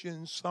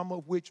conditions, some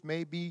of which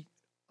may be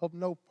of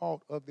no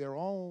fault of their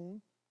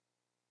own.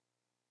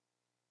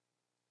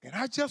 And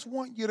I just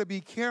want you to be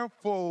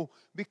careful,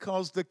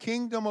 because the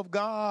kingdom of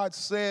God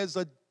says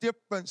a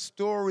different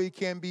story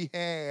can be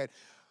had.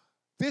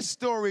 This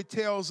story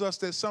tells us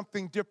that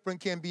something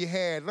different can be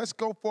had. Let's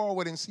go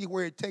forward and see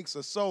where it takes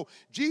us. So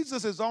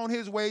Jesus is on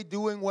his way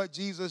doing what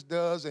Jesus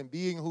does and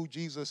being who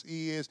Jesus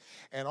is.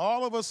 And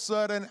all of a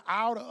sudden,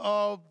 out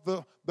of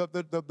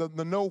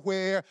the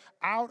nowhere,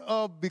 out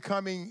of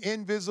becoming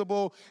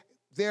invisible,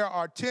 there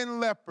are 10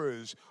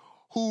 lepers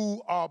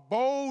who are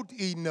bold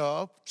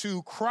enough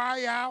to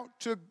cry out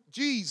to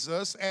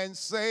Jesus and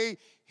say,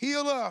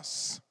 "Heal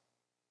us."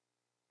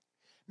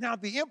 Now,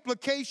 the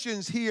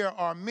implications here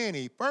are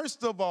many.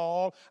 First of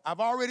all, I've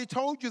already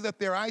told you that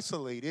they're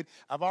isolated.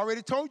 I've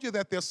already told you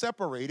that they're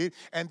separated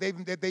and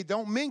that they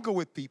don't mingle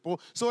with people.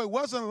 So it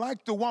wasn't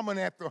like the woman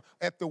at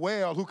the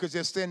well who could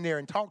just stand there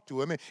and talk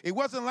to him. It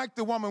wasn't like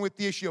the woman with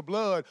the issue of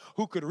blood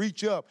who could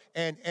reach up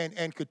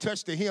and could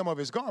touch the hem of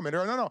his garment.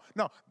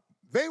 No.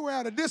 They were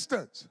at a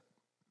distance.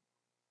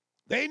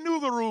 They knew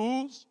the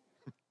rules.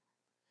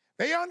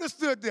 They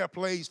understood their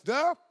place,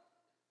 stuff.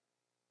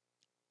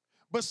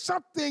 But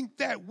something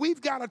that we've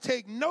got to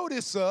take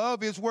notice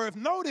of, is worth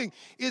noting,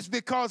 is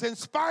because in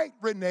spite,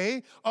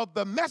 Renee, of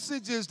the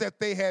messages that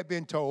they had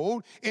been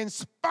told, in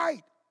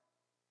spite,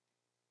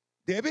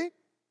 Debbie,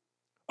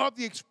 of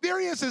the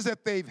experiences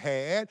that they've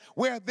had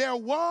where there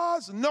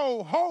was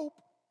no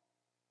hope,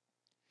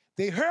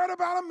 they heard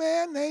about a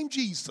man named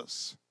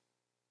Jesus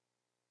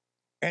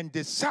and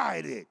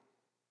decided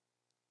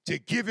to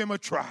give him a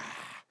try.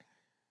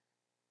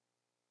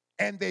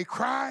 And they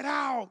cried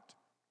out,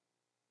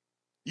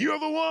 "You're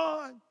the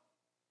one."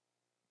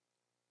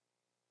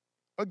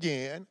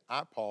 Again,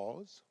 I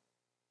pause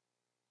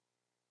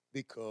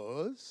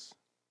because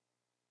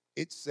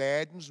it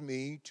saddens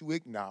me to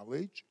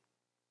acknowledge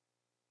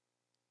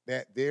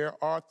that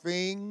there are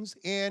things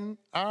in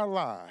our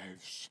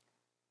lives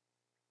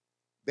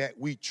that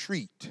we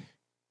treat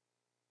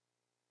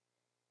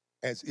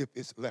as if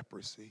it's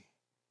leprosy.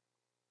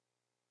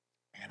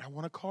 And I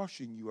want to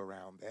caution you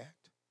around that.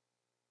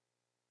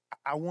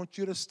 I want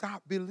you to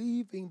stop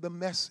believing the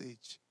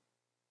message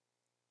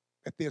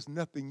that there's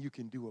nothing you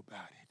can do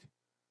about it.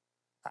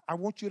 I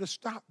want you to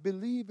stop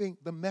believing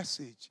the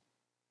message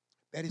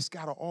that it's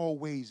got to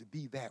always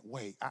be that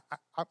way.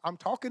 I'm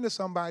talking to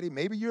somebody,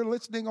 maybe you're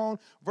listening on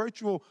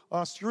virtual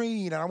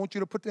stream, and I want you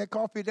to put that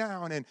coffee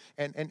down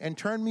and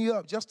turn me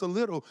up just a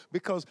little,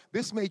 because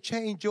this may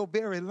change your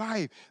very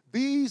life.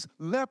 These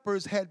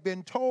lepers had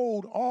been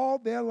told all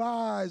their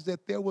lives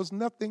that there was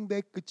nothing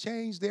that could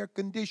change their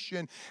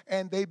condition,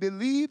 and they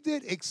believed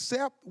it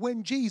except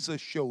when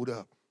Jesus showed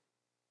up.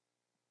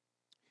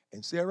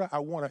 And Sarah, I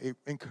want to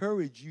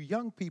encourage you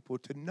young people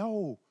to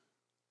know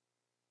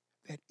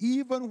that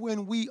even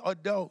when we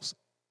adults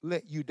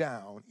let you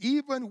down,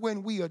 even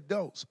when we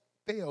adults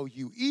fail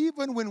you,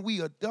 even when we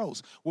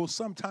adults will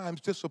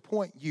sometimes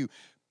disappoint you,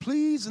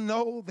 please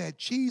know that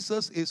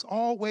Jesus is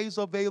always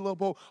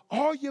available.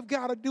 All you've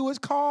got to do is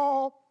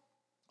call.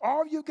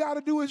 All you got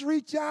to do is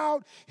reach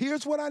out.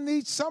 Here's what I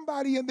need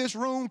somebody in this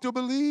room to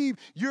believe.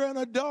 You're an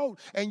adult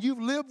and you've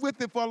lived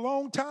with it for a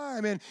long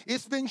time, and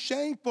it's been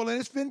shameful and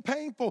it's been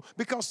painful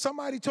because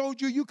somebody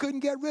told you you couldn't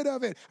get rid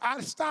of it.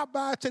 I stopped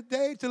by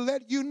today to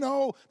let you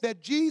know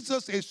that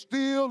Jesus is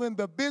still in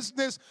the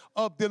business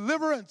of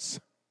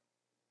deliverance.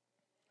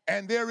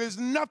 And there is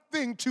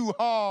nothing too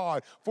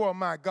hard for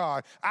my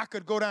God. I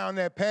could go down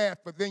that path,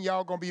 but then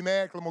y'all going to be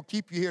mad because I'm going to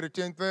keep you here to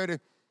 10:30.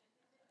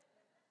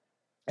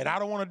 And I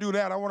don't want to do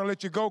that. I want to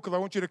let you go because I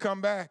want you to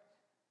come back.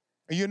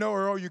 And you know,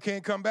 Earl, you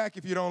can't come back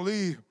if you don't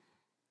leave.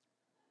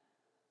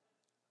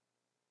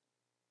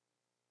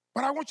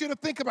 But I want you to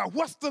think about,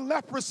 what's the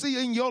leprosy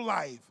in your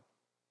life?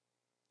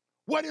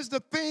 What is the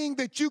thing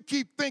that you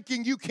keep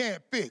thinking you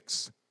can't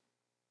fix?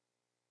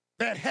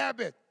 That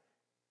habit,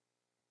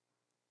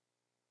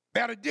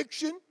 that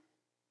addiction,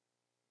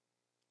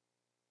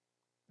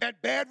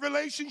 that bad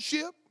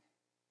relationship.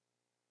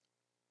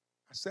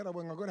 I said I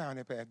wasn't going to go down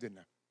that path, didn't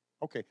I?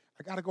 Okay,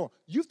 I got to go.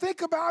 You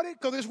think about it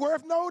because it's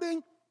worth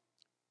noting.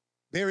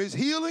 There is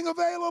healing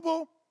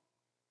available.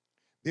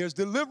 There's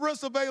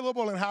deliverance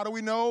available. And how do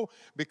we know?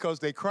 Because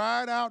they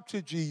cried out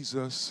to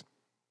Jesus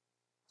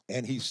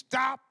and he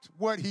stopped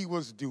what he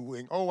was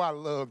doing. Oh, I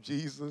love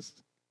Jesus.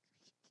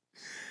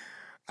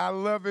 I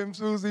love him,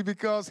 Susie,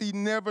 because he's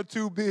never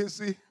too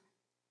busy.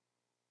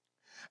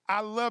 I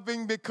love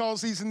him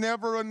because he's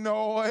never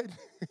annoyed.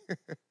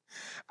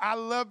 I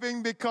love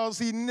him because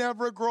he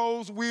never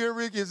grows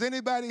weary. Is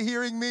anybody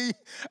hearing me?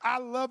 I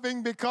love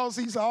him because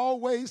he's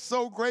always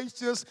so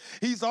gracious.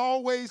 He's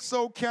always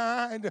so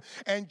kind.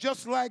 And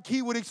just like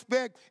he would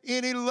expect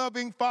any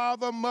loving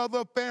father,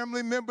 mother,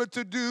 family member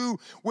to do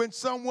when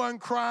someone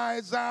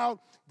cries out,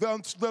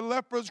 the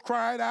lepers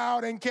cried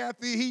out, and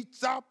Kathy, he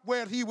stopped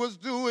what he was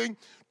doing,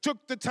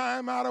 took the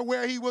time out of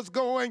where he was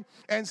going,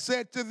 and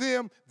said to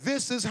them,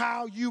 this is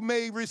how you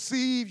may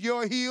receive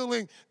your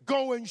healing.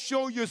 Go and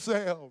show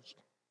yourselves.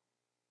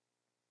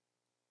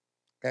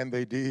 And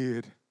they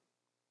did.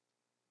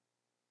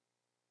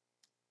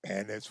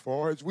 And as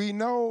far as we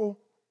know,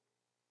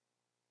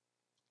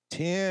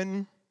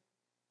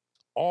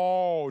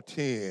 all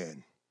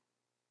 10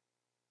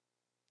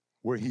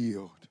 were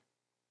healed.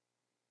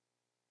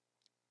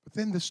 But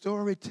then the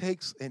story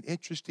takes an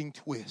interesting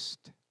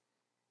twist.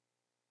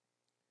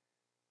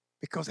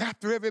 Because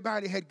after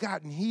everybody had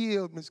gotten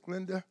healed, Miss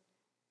Glenda,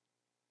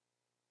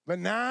 the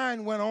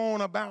 9 went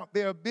on about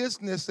their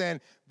business, and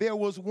there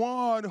was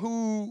one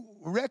who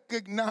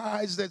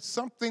recognized that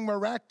something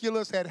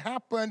miraculous had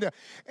happened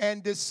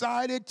and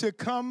decided to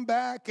come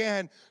back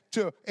and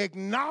to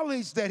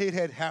acknowledge that it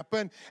had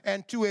happened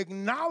and to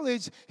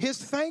acknowledge his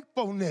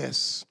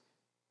thankfulness.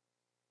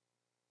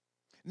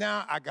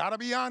 Now, I got to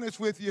be honest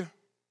with you.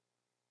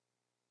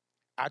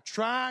 I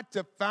tried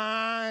to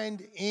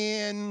find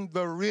in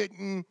the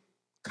written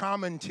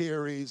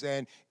commentaries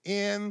and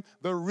in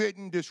the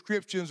written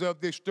descriptions of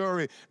this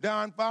story,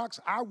 Don Fox,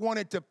 I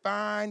wanted to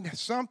find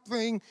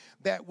something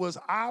that was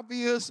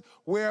obvious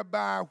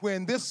whereby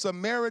when this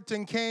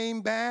Samaritan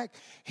came back,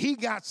 he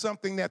got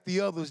something that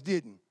the others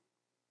didn't.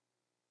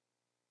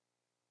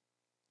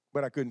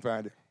 But I couldn't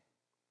find it.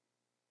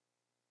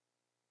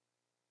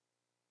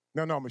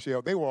 No,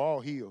 Michelle, they were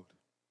all healed.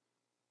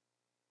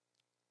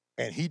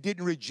 And he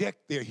didn't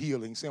reject their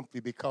healing simply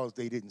because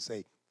they didn't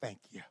say, thank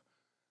you.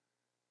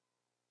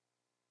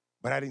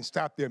 But I didn't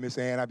stop there, Miss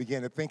Ann. I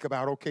began to think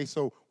about, okay,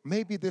 so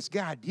maybe this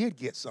guy did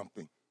get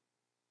something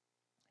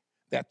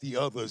that the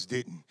others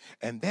didn't.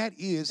 And that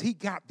is, he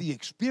got the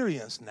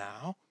experience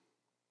now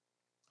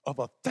of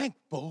a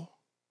thankful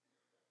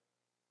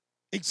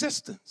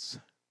existence.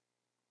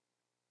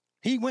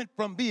 He went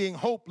from being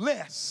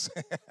hopeless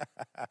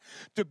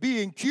to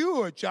being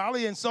cured,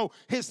 Charlie. And so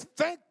his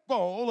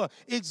thankful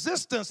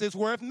existence is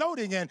worth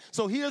noting. And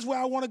so here's where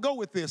I want to go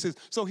with this.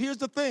 So here's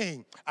the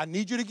thing. I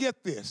need you to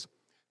get this.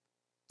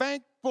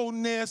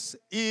 Thankfulness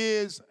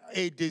is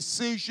a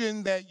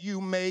decision that you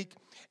make,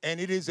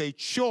 and it is a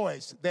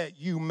choice that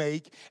you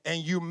make.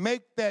 And you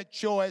make that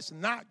choice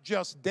not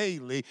just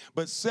daily,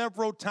 but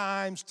several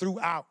times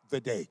throughout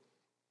the day.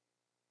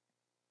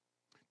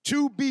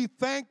 To be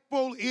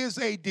thankful is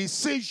a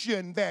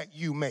decision that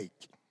you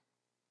make.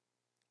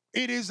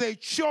 It is a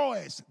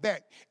choice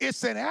that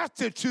it's an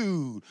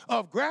attitude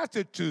of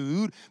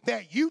gratitude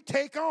that you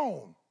take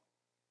on.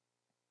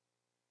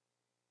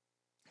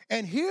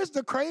 And here's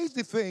the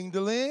crazy thing,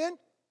 Delynn.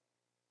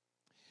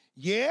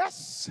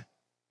 Yes,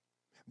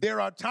 there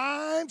are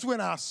times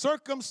when our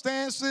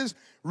circumstances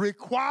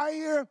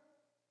require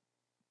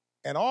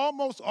and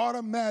almost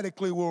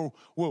automatically will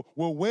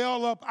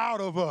well up out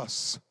of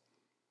us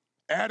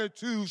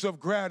attitudes of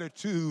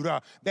gratitude.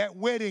 That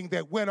wedding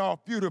that went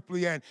off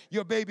beautifully and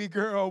your baby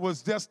girl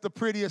was just the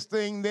prettiest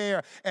thing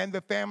there and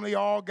the family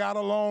all got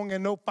along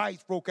and no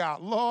fights broke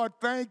out. Lord,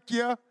 thank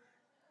you.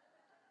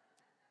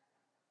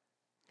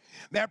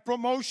 That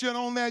promotion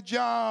on that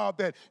job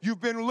that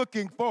you've been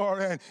looking for,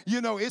 and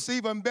you know it's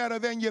even better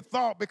than you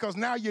thought because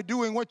now you're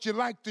doing what you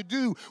like to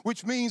do,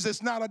 which means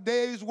it's not a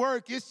day's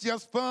work, it's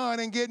just fun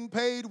and getting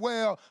paid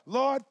well.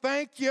 Lord,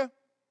 thank you.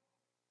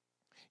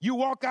 You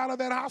walk out of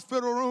that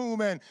hospital room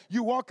and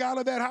you walk out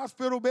of that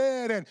hospital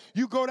bed and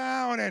you go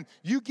down and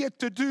you get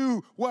to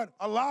do what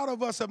a lot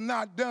of us have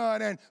not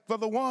done. And for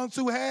the ones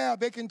who have,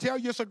 they can tell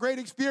you it's a great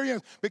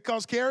experience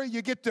because, Carrie,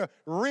 you get to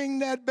ring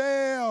that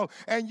bell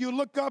and you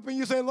look up and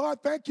you say,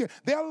 Lord, thank you.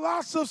 There are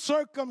lots of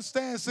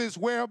circumstances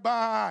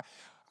whereby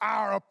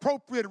our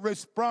appropriate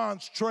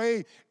response,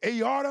 Trey,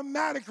 a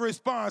automatic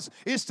response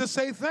is to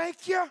say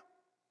thank you.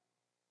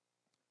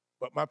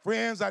 But my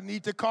friends, I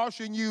need to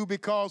caution you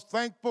because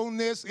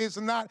thankfulness is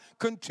not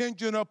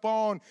contingent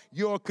upon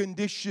your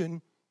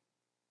condition.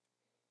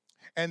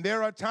 And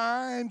there are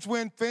times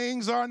when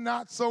things are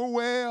not so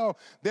well.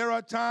 There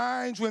are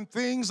times when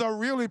things are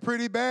really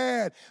pretty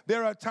bad.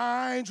 There are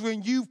times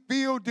when you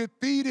feel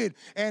defeated.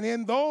 And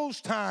in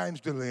those times,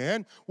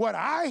 Delyn, what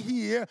I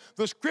hear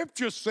the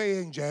scripture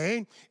saying,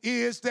 Jane,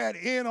 is that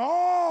in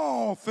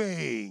all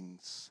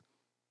things,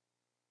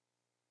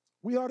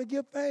 we ought to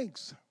give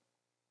thanks.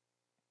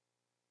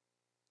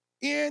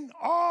 In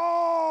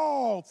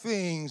all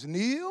things,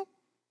 Neil,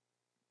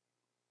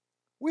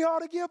 we ought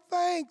to give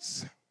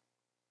thanks.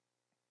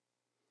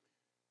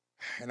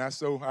 And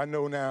I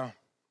know now,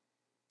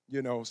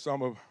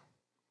 some of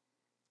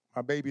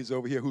my babies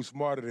over here who's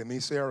smarter than me,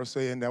 Sarah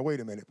saying, now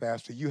wait a minute,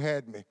 Pastor, you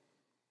had me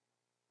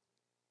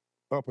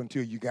up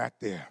until you got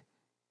there.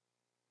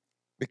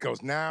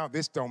 Because now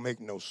this don't make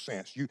no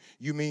sense.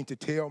 You mean to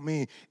tell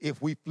me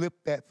if we flip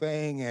that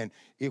thing and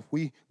if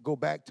we go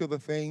back to the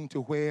thing to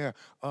where,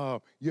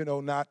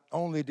 not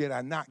only did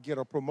I not get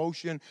a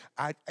promotion,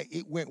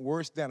 it went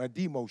worse than a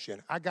demotion.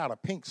 I got a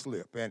pink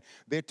slip. And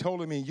they're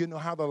telling me, you know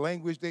how the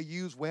language they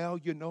use? Well,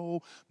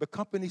 the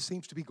company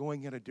seems to be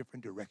going in a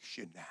different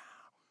direction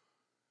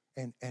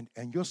now.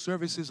 And your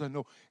services are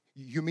no...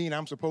 You mean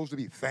I'm supposed to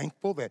be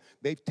thankful that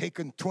they've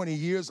taken 20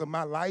 years of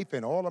my life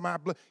and all of my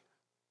blood?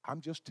 I'm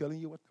just telling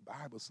you what the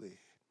Bible said.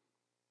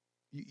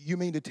 You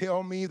mean to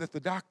tell me that the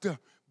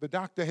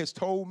doctor has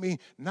told me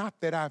not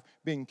that I've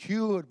been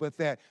cured, but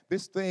that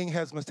this thing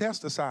has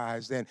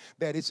metastasized and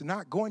that it's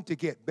not going to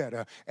get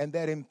better and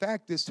that in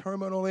fact it's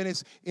terminal in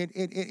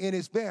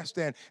its best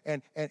and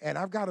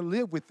I've got to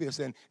live with this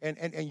and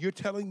you're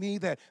telling me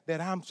that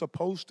I'm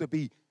supposed to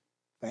be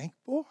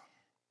thankful?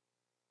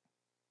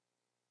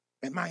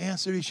 And my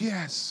answer is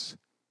yes.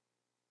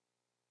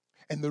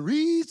 And the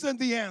reason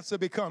the answer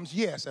becomes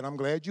yes, and I'm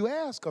glad you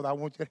asked because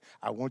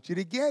I want you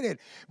to get it.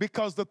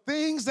 Because the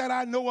things that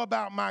I know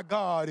about my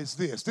God is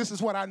this. This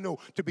is what I know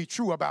to be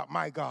true about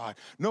my God.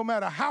 No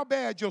matter how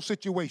bad your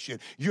situation,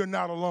 you're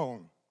not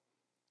alone.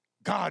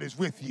 God is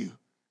with you.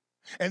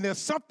 And there's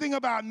something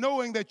about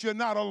knowing that you're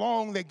not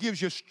alone that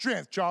gives you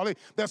strength, Charlie.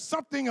 There's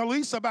something, at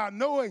least, about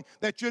knowing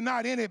that you're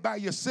not in it by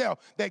yourself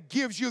that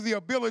gives you the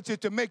ability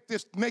to make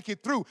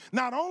it through.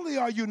 Not only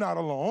are you not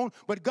alone,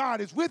 but God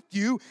is with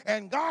you,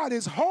 and God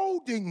is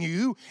holding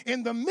you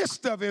in the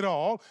midst of it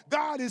all.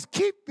 God is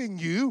keeping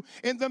you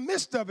in the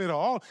midst of it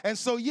all. And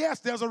so, yes,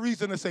 there's a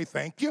reason to say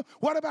thank you.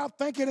 What about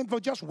thanking Him for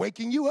just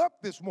waking you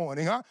up this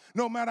morning, huh?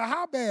 No matter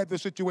how bad the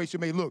situation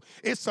may look,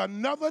 it's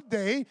another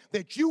day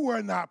that you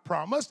were not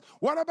promised.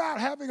 What about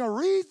having a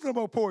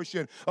reasonable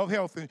portion of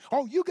health?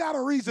 Oh, you got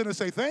a reason to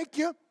say thank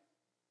you.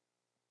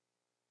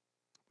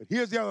 But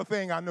here's the other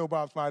thing I know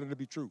Bob Snyder to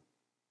be true.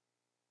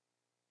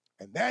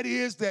 And that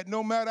is that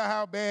no matter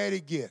how bad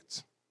it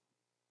gets,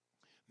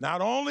 not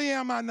only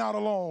am I not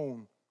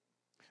alone,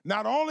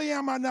 not only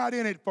am I not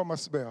in it for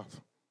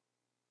myself,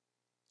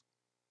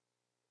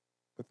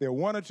 but there are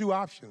one or two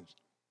options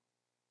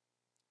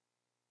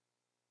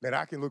that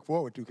I can look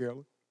forward to,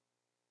 Carolyn.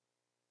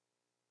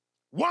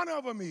 One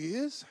of them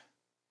is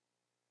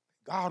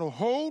God will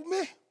hold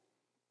me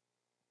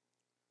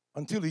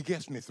until He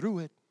gets me through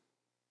it.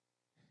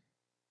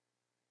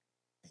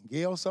 And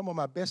Gail, some of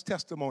my best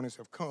testimonies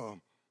have come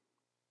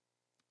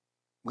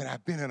when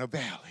I've been in a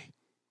valley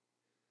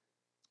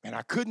and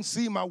I couldn't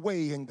see my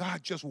way, and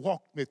God just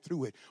walked me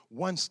through it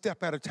one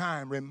step at a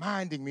time,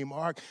 reminding me,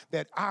 Mark,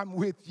 that I'm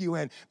with you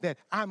and that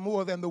I'm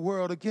more than the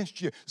world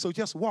against you. So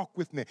just walk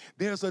with me.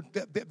 There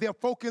are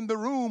folk in the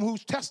room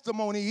whose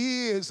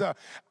testimony is,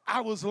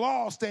 I was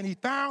lost and He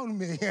found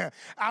me.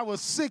 I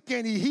was sick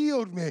and He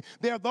healed me.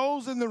 There are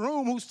those in the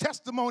room whose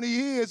testimony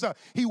is,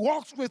 He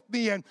walks with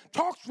me and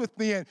talks with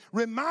me and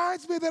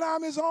reminds me that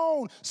I'm His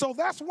own. So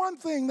that's one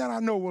thing that I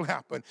know will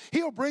happen.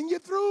 He'll bring you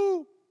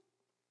through.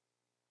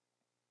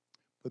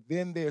 But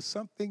then there's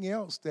something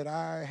else that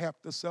I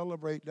have to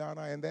celebrate,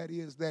 Donna, and that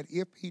is that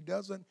if He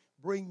doesn't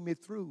bring me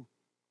through,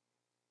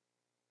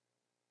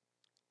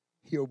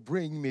 He'll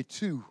bring me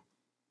to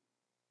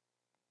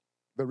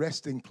the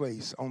resting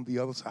place on the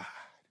other side.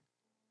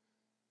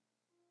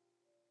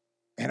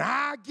 And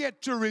I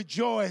get to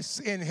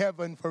rejoice in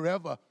heaven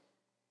forever.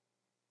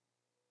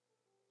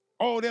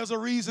 Oh, there's a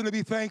reason to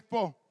be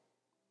thankful.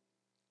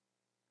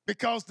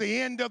 Because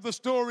the end of the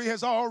story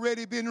has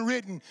already been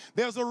written.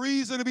 There's a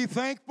reason to be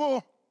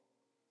thankful.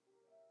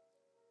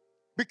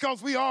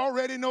 Because we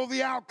already know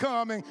the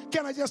outcome. And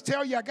can I just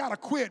tell you, I got to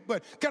quit,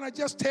 but can I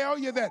just tell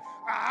you that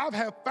I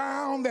have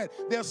found that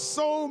there's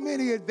so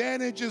many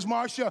advantages,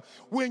 Marcia,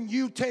 when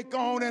you take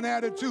on an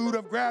attitude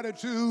of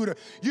gratitude.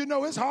 You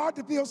know, it's hard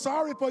to feel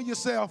sorry for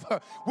yourself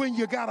when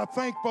you got a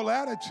thankful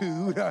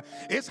attitude.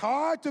 It's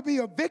hard to be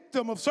a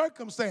victim of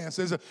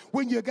circumstances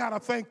when you got a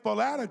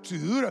thankful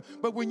attitude.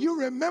 But when you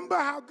remember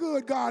how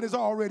good God has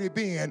already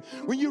been,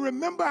 when you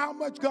remember how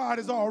much God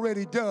has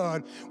already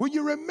done, when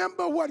you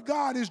remember what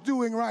God is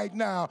doing right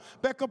now,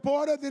 Becca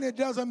Porter, then it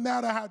doesn't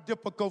matter how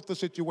difficult the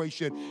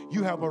situation,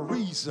 you have a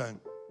reason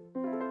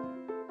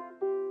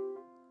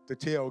to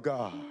tell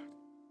God,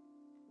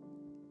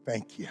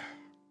 thank you.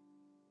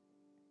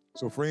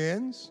 So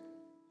friends,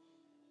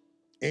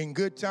 in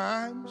good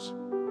times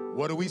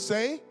What do we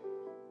say?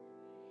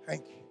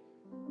 Thank you.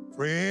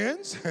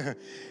 Friends,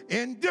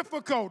 in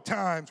difficult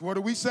times, what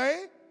do we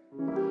say?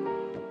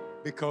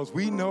 Because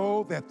we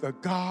know that the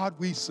God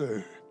we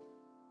serve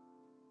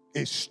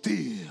is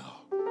still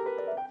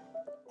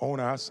on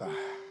our side.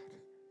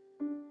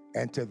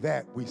 And to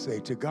that we say,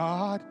 to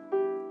God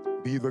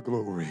be the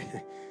glory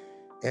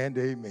and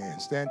amen.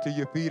 Stand to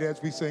your feet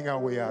as we sing our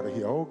way out of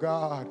here. Oh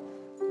God,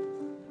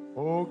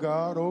 oh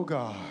God, oh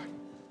God.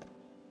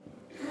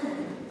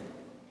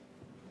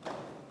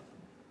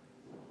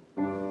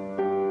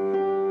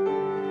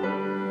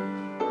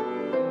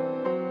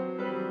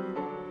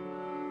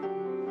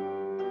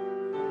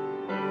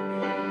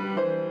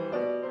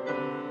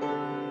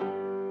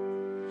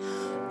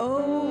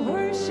 Oh,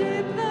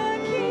 worship the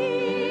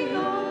King,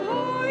 all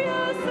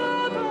glorious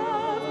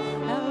above.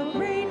 How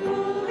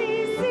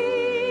gratefully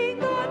sing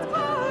God's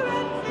power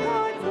and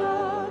God's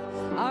love.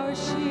 Our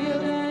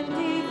shield and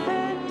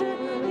defender,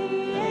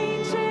 the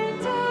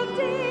Ancient of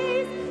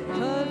Days,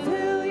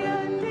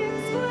 pavilioned in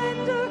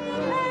splendor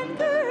and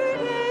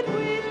girded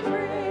with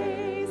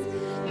praise.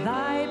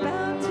 Thy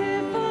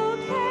bountiful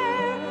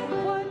care,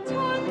 what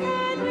tongue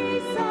can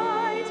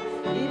recite?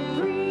 It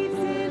breathes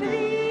in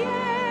the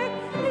air,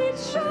 it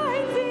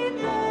shines in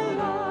the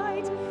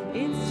light.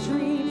 It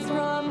streams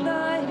from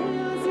the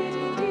hills, it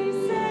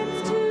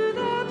descends to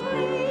the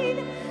plain,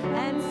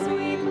 and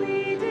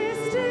sweetly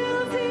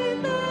distills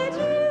in the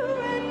dew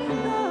and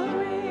the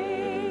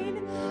rain.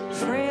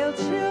 Frail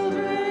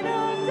children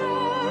of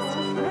dust,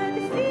 and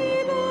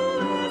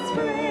feeble as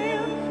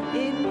frail,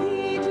 in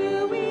thee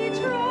do we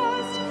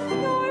trust,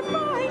 nor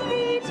find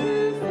thee to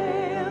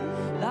fail.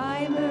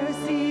 Thy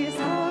mercies,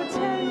 how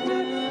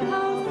tender,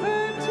 how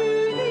firm to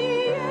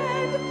the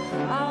end.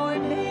 Our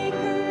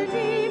Maker,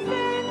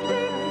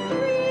 Defender,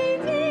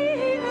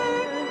 Redeemer,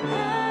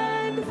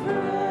 and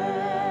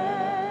Friend.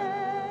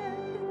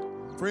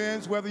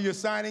 Friends, whether you're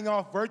signing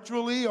off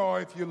virtually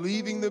or if you're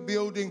leaving the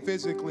building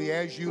physically,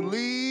 as you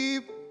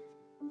leave,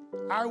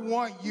 I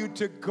want you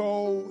to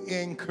go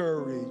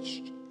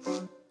encouraged.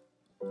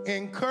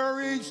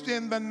 Encouraged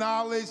in the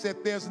knowledge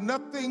that there's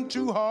nothing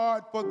too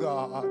hard for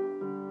God,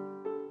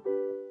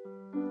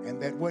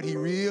 and that what he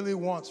really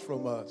wants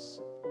from us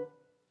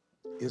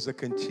is a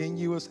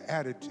continuous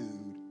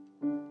attitude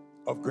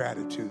of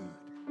gratitude.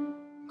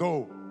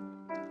 Go,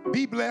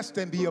 be blessed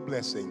and be a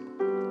blessing.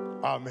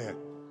 Amen.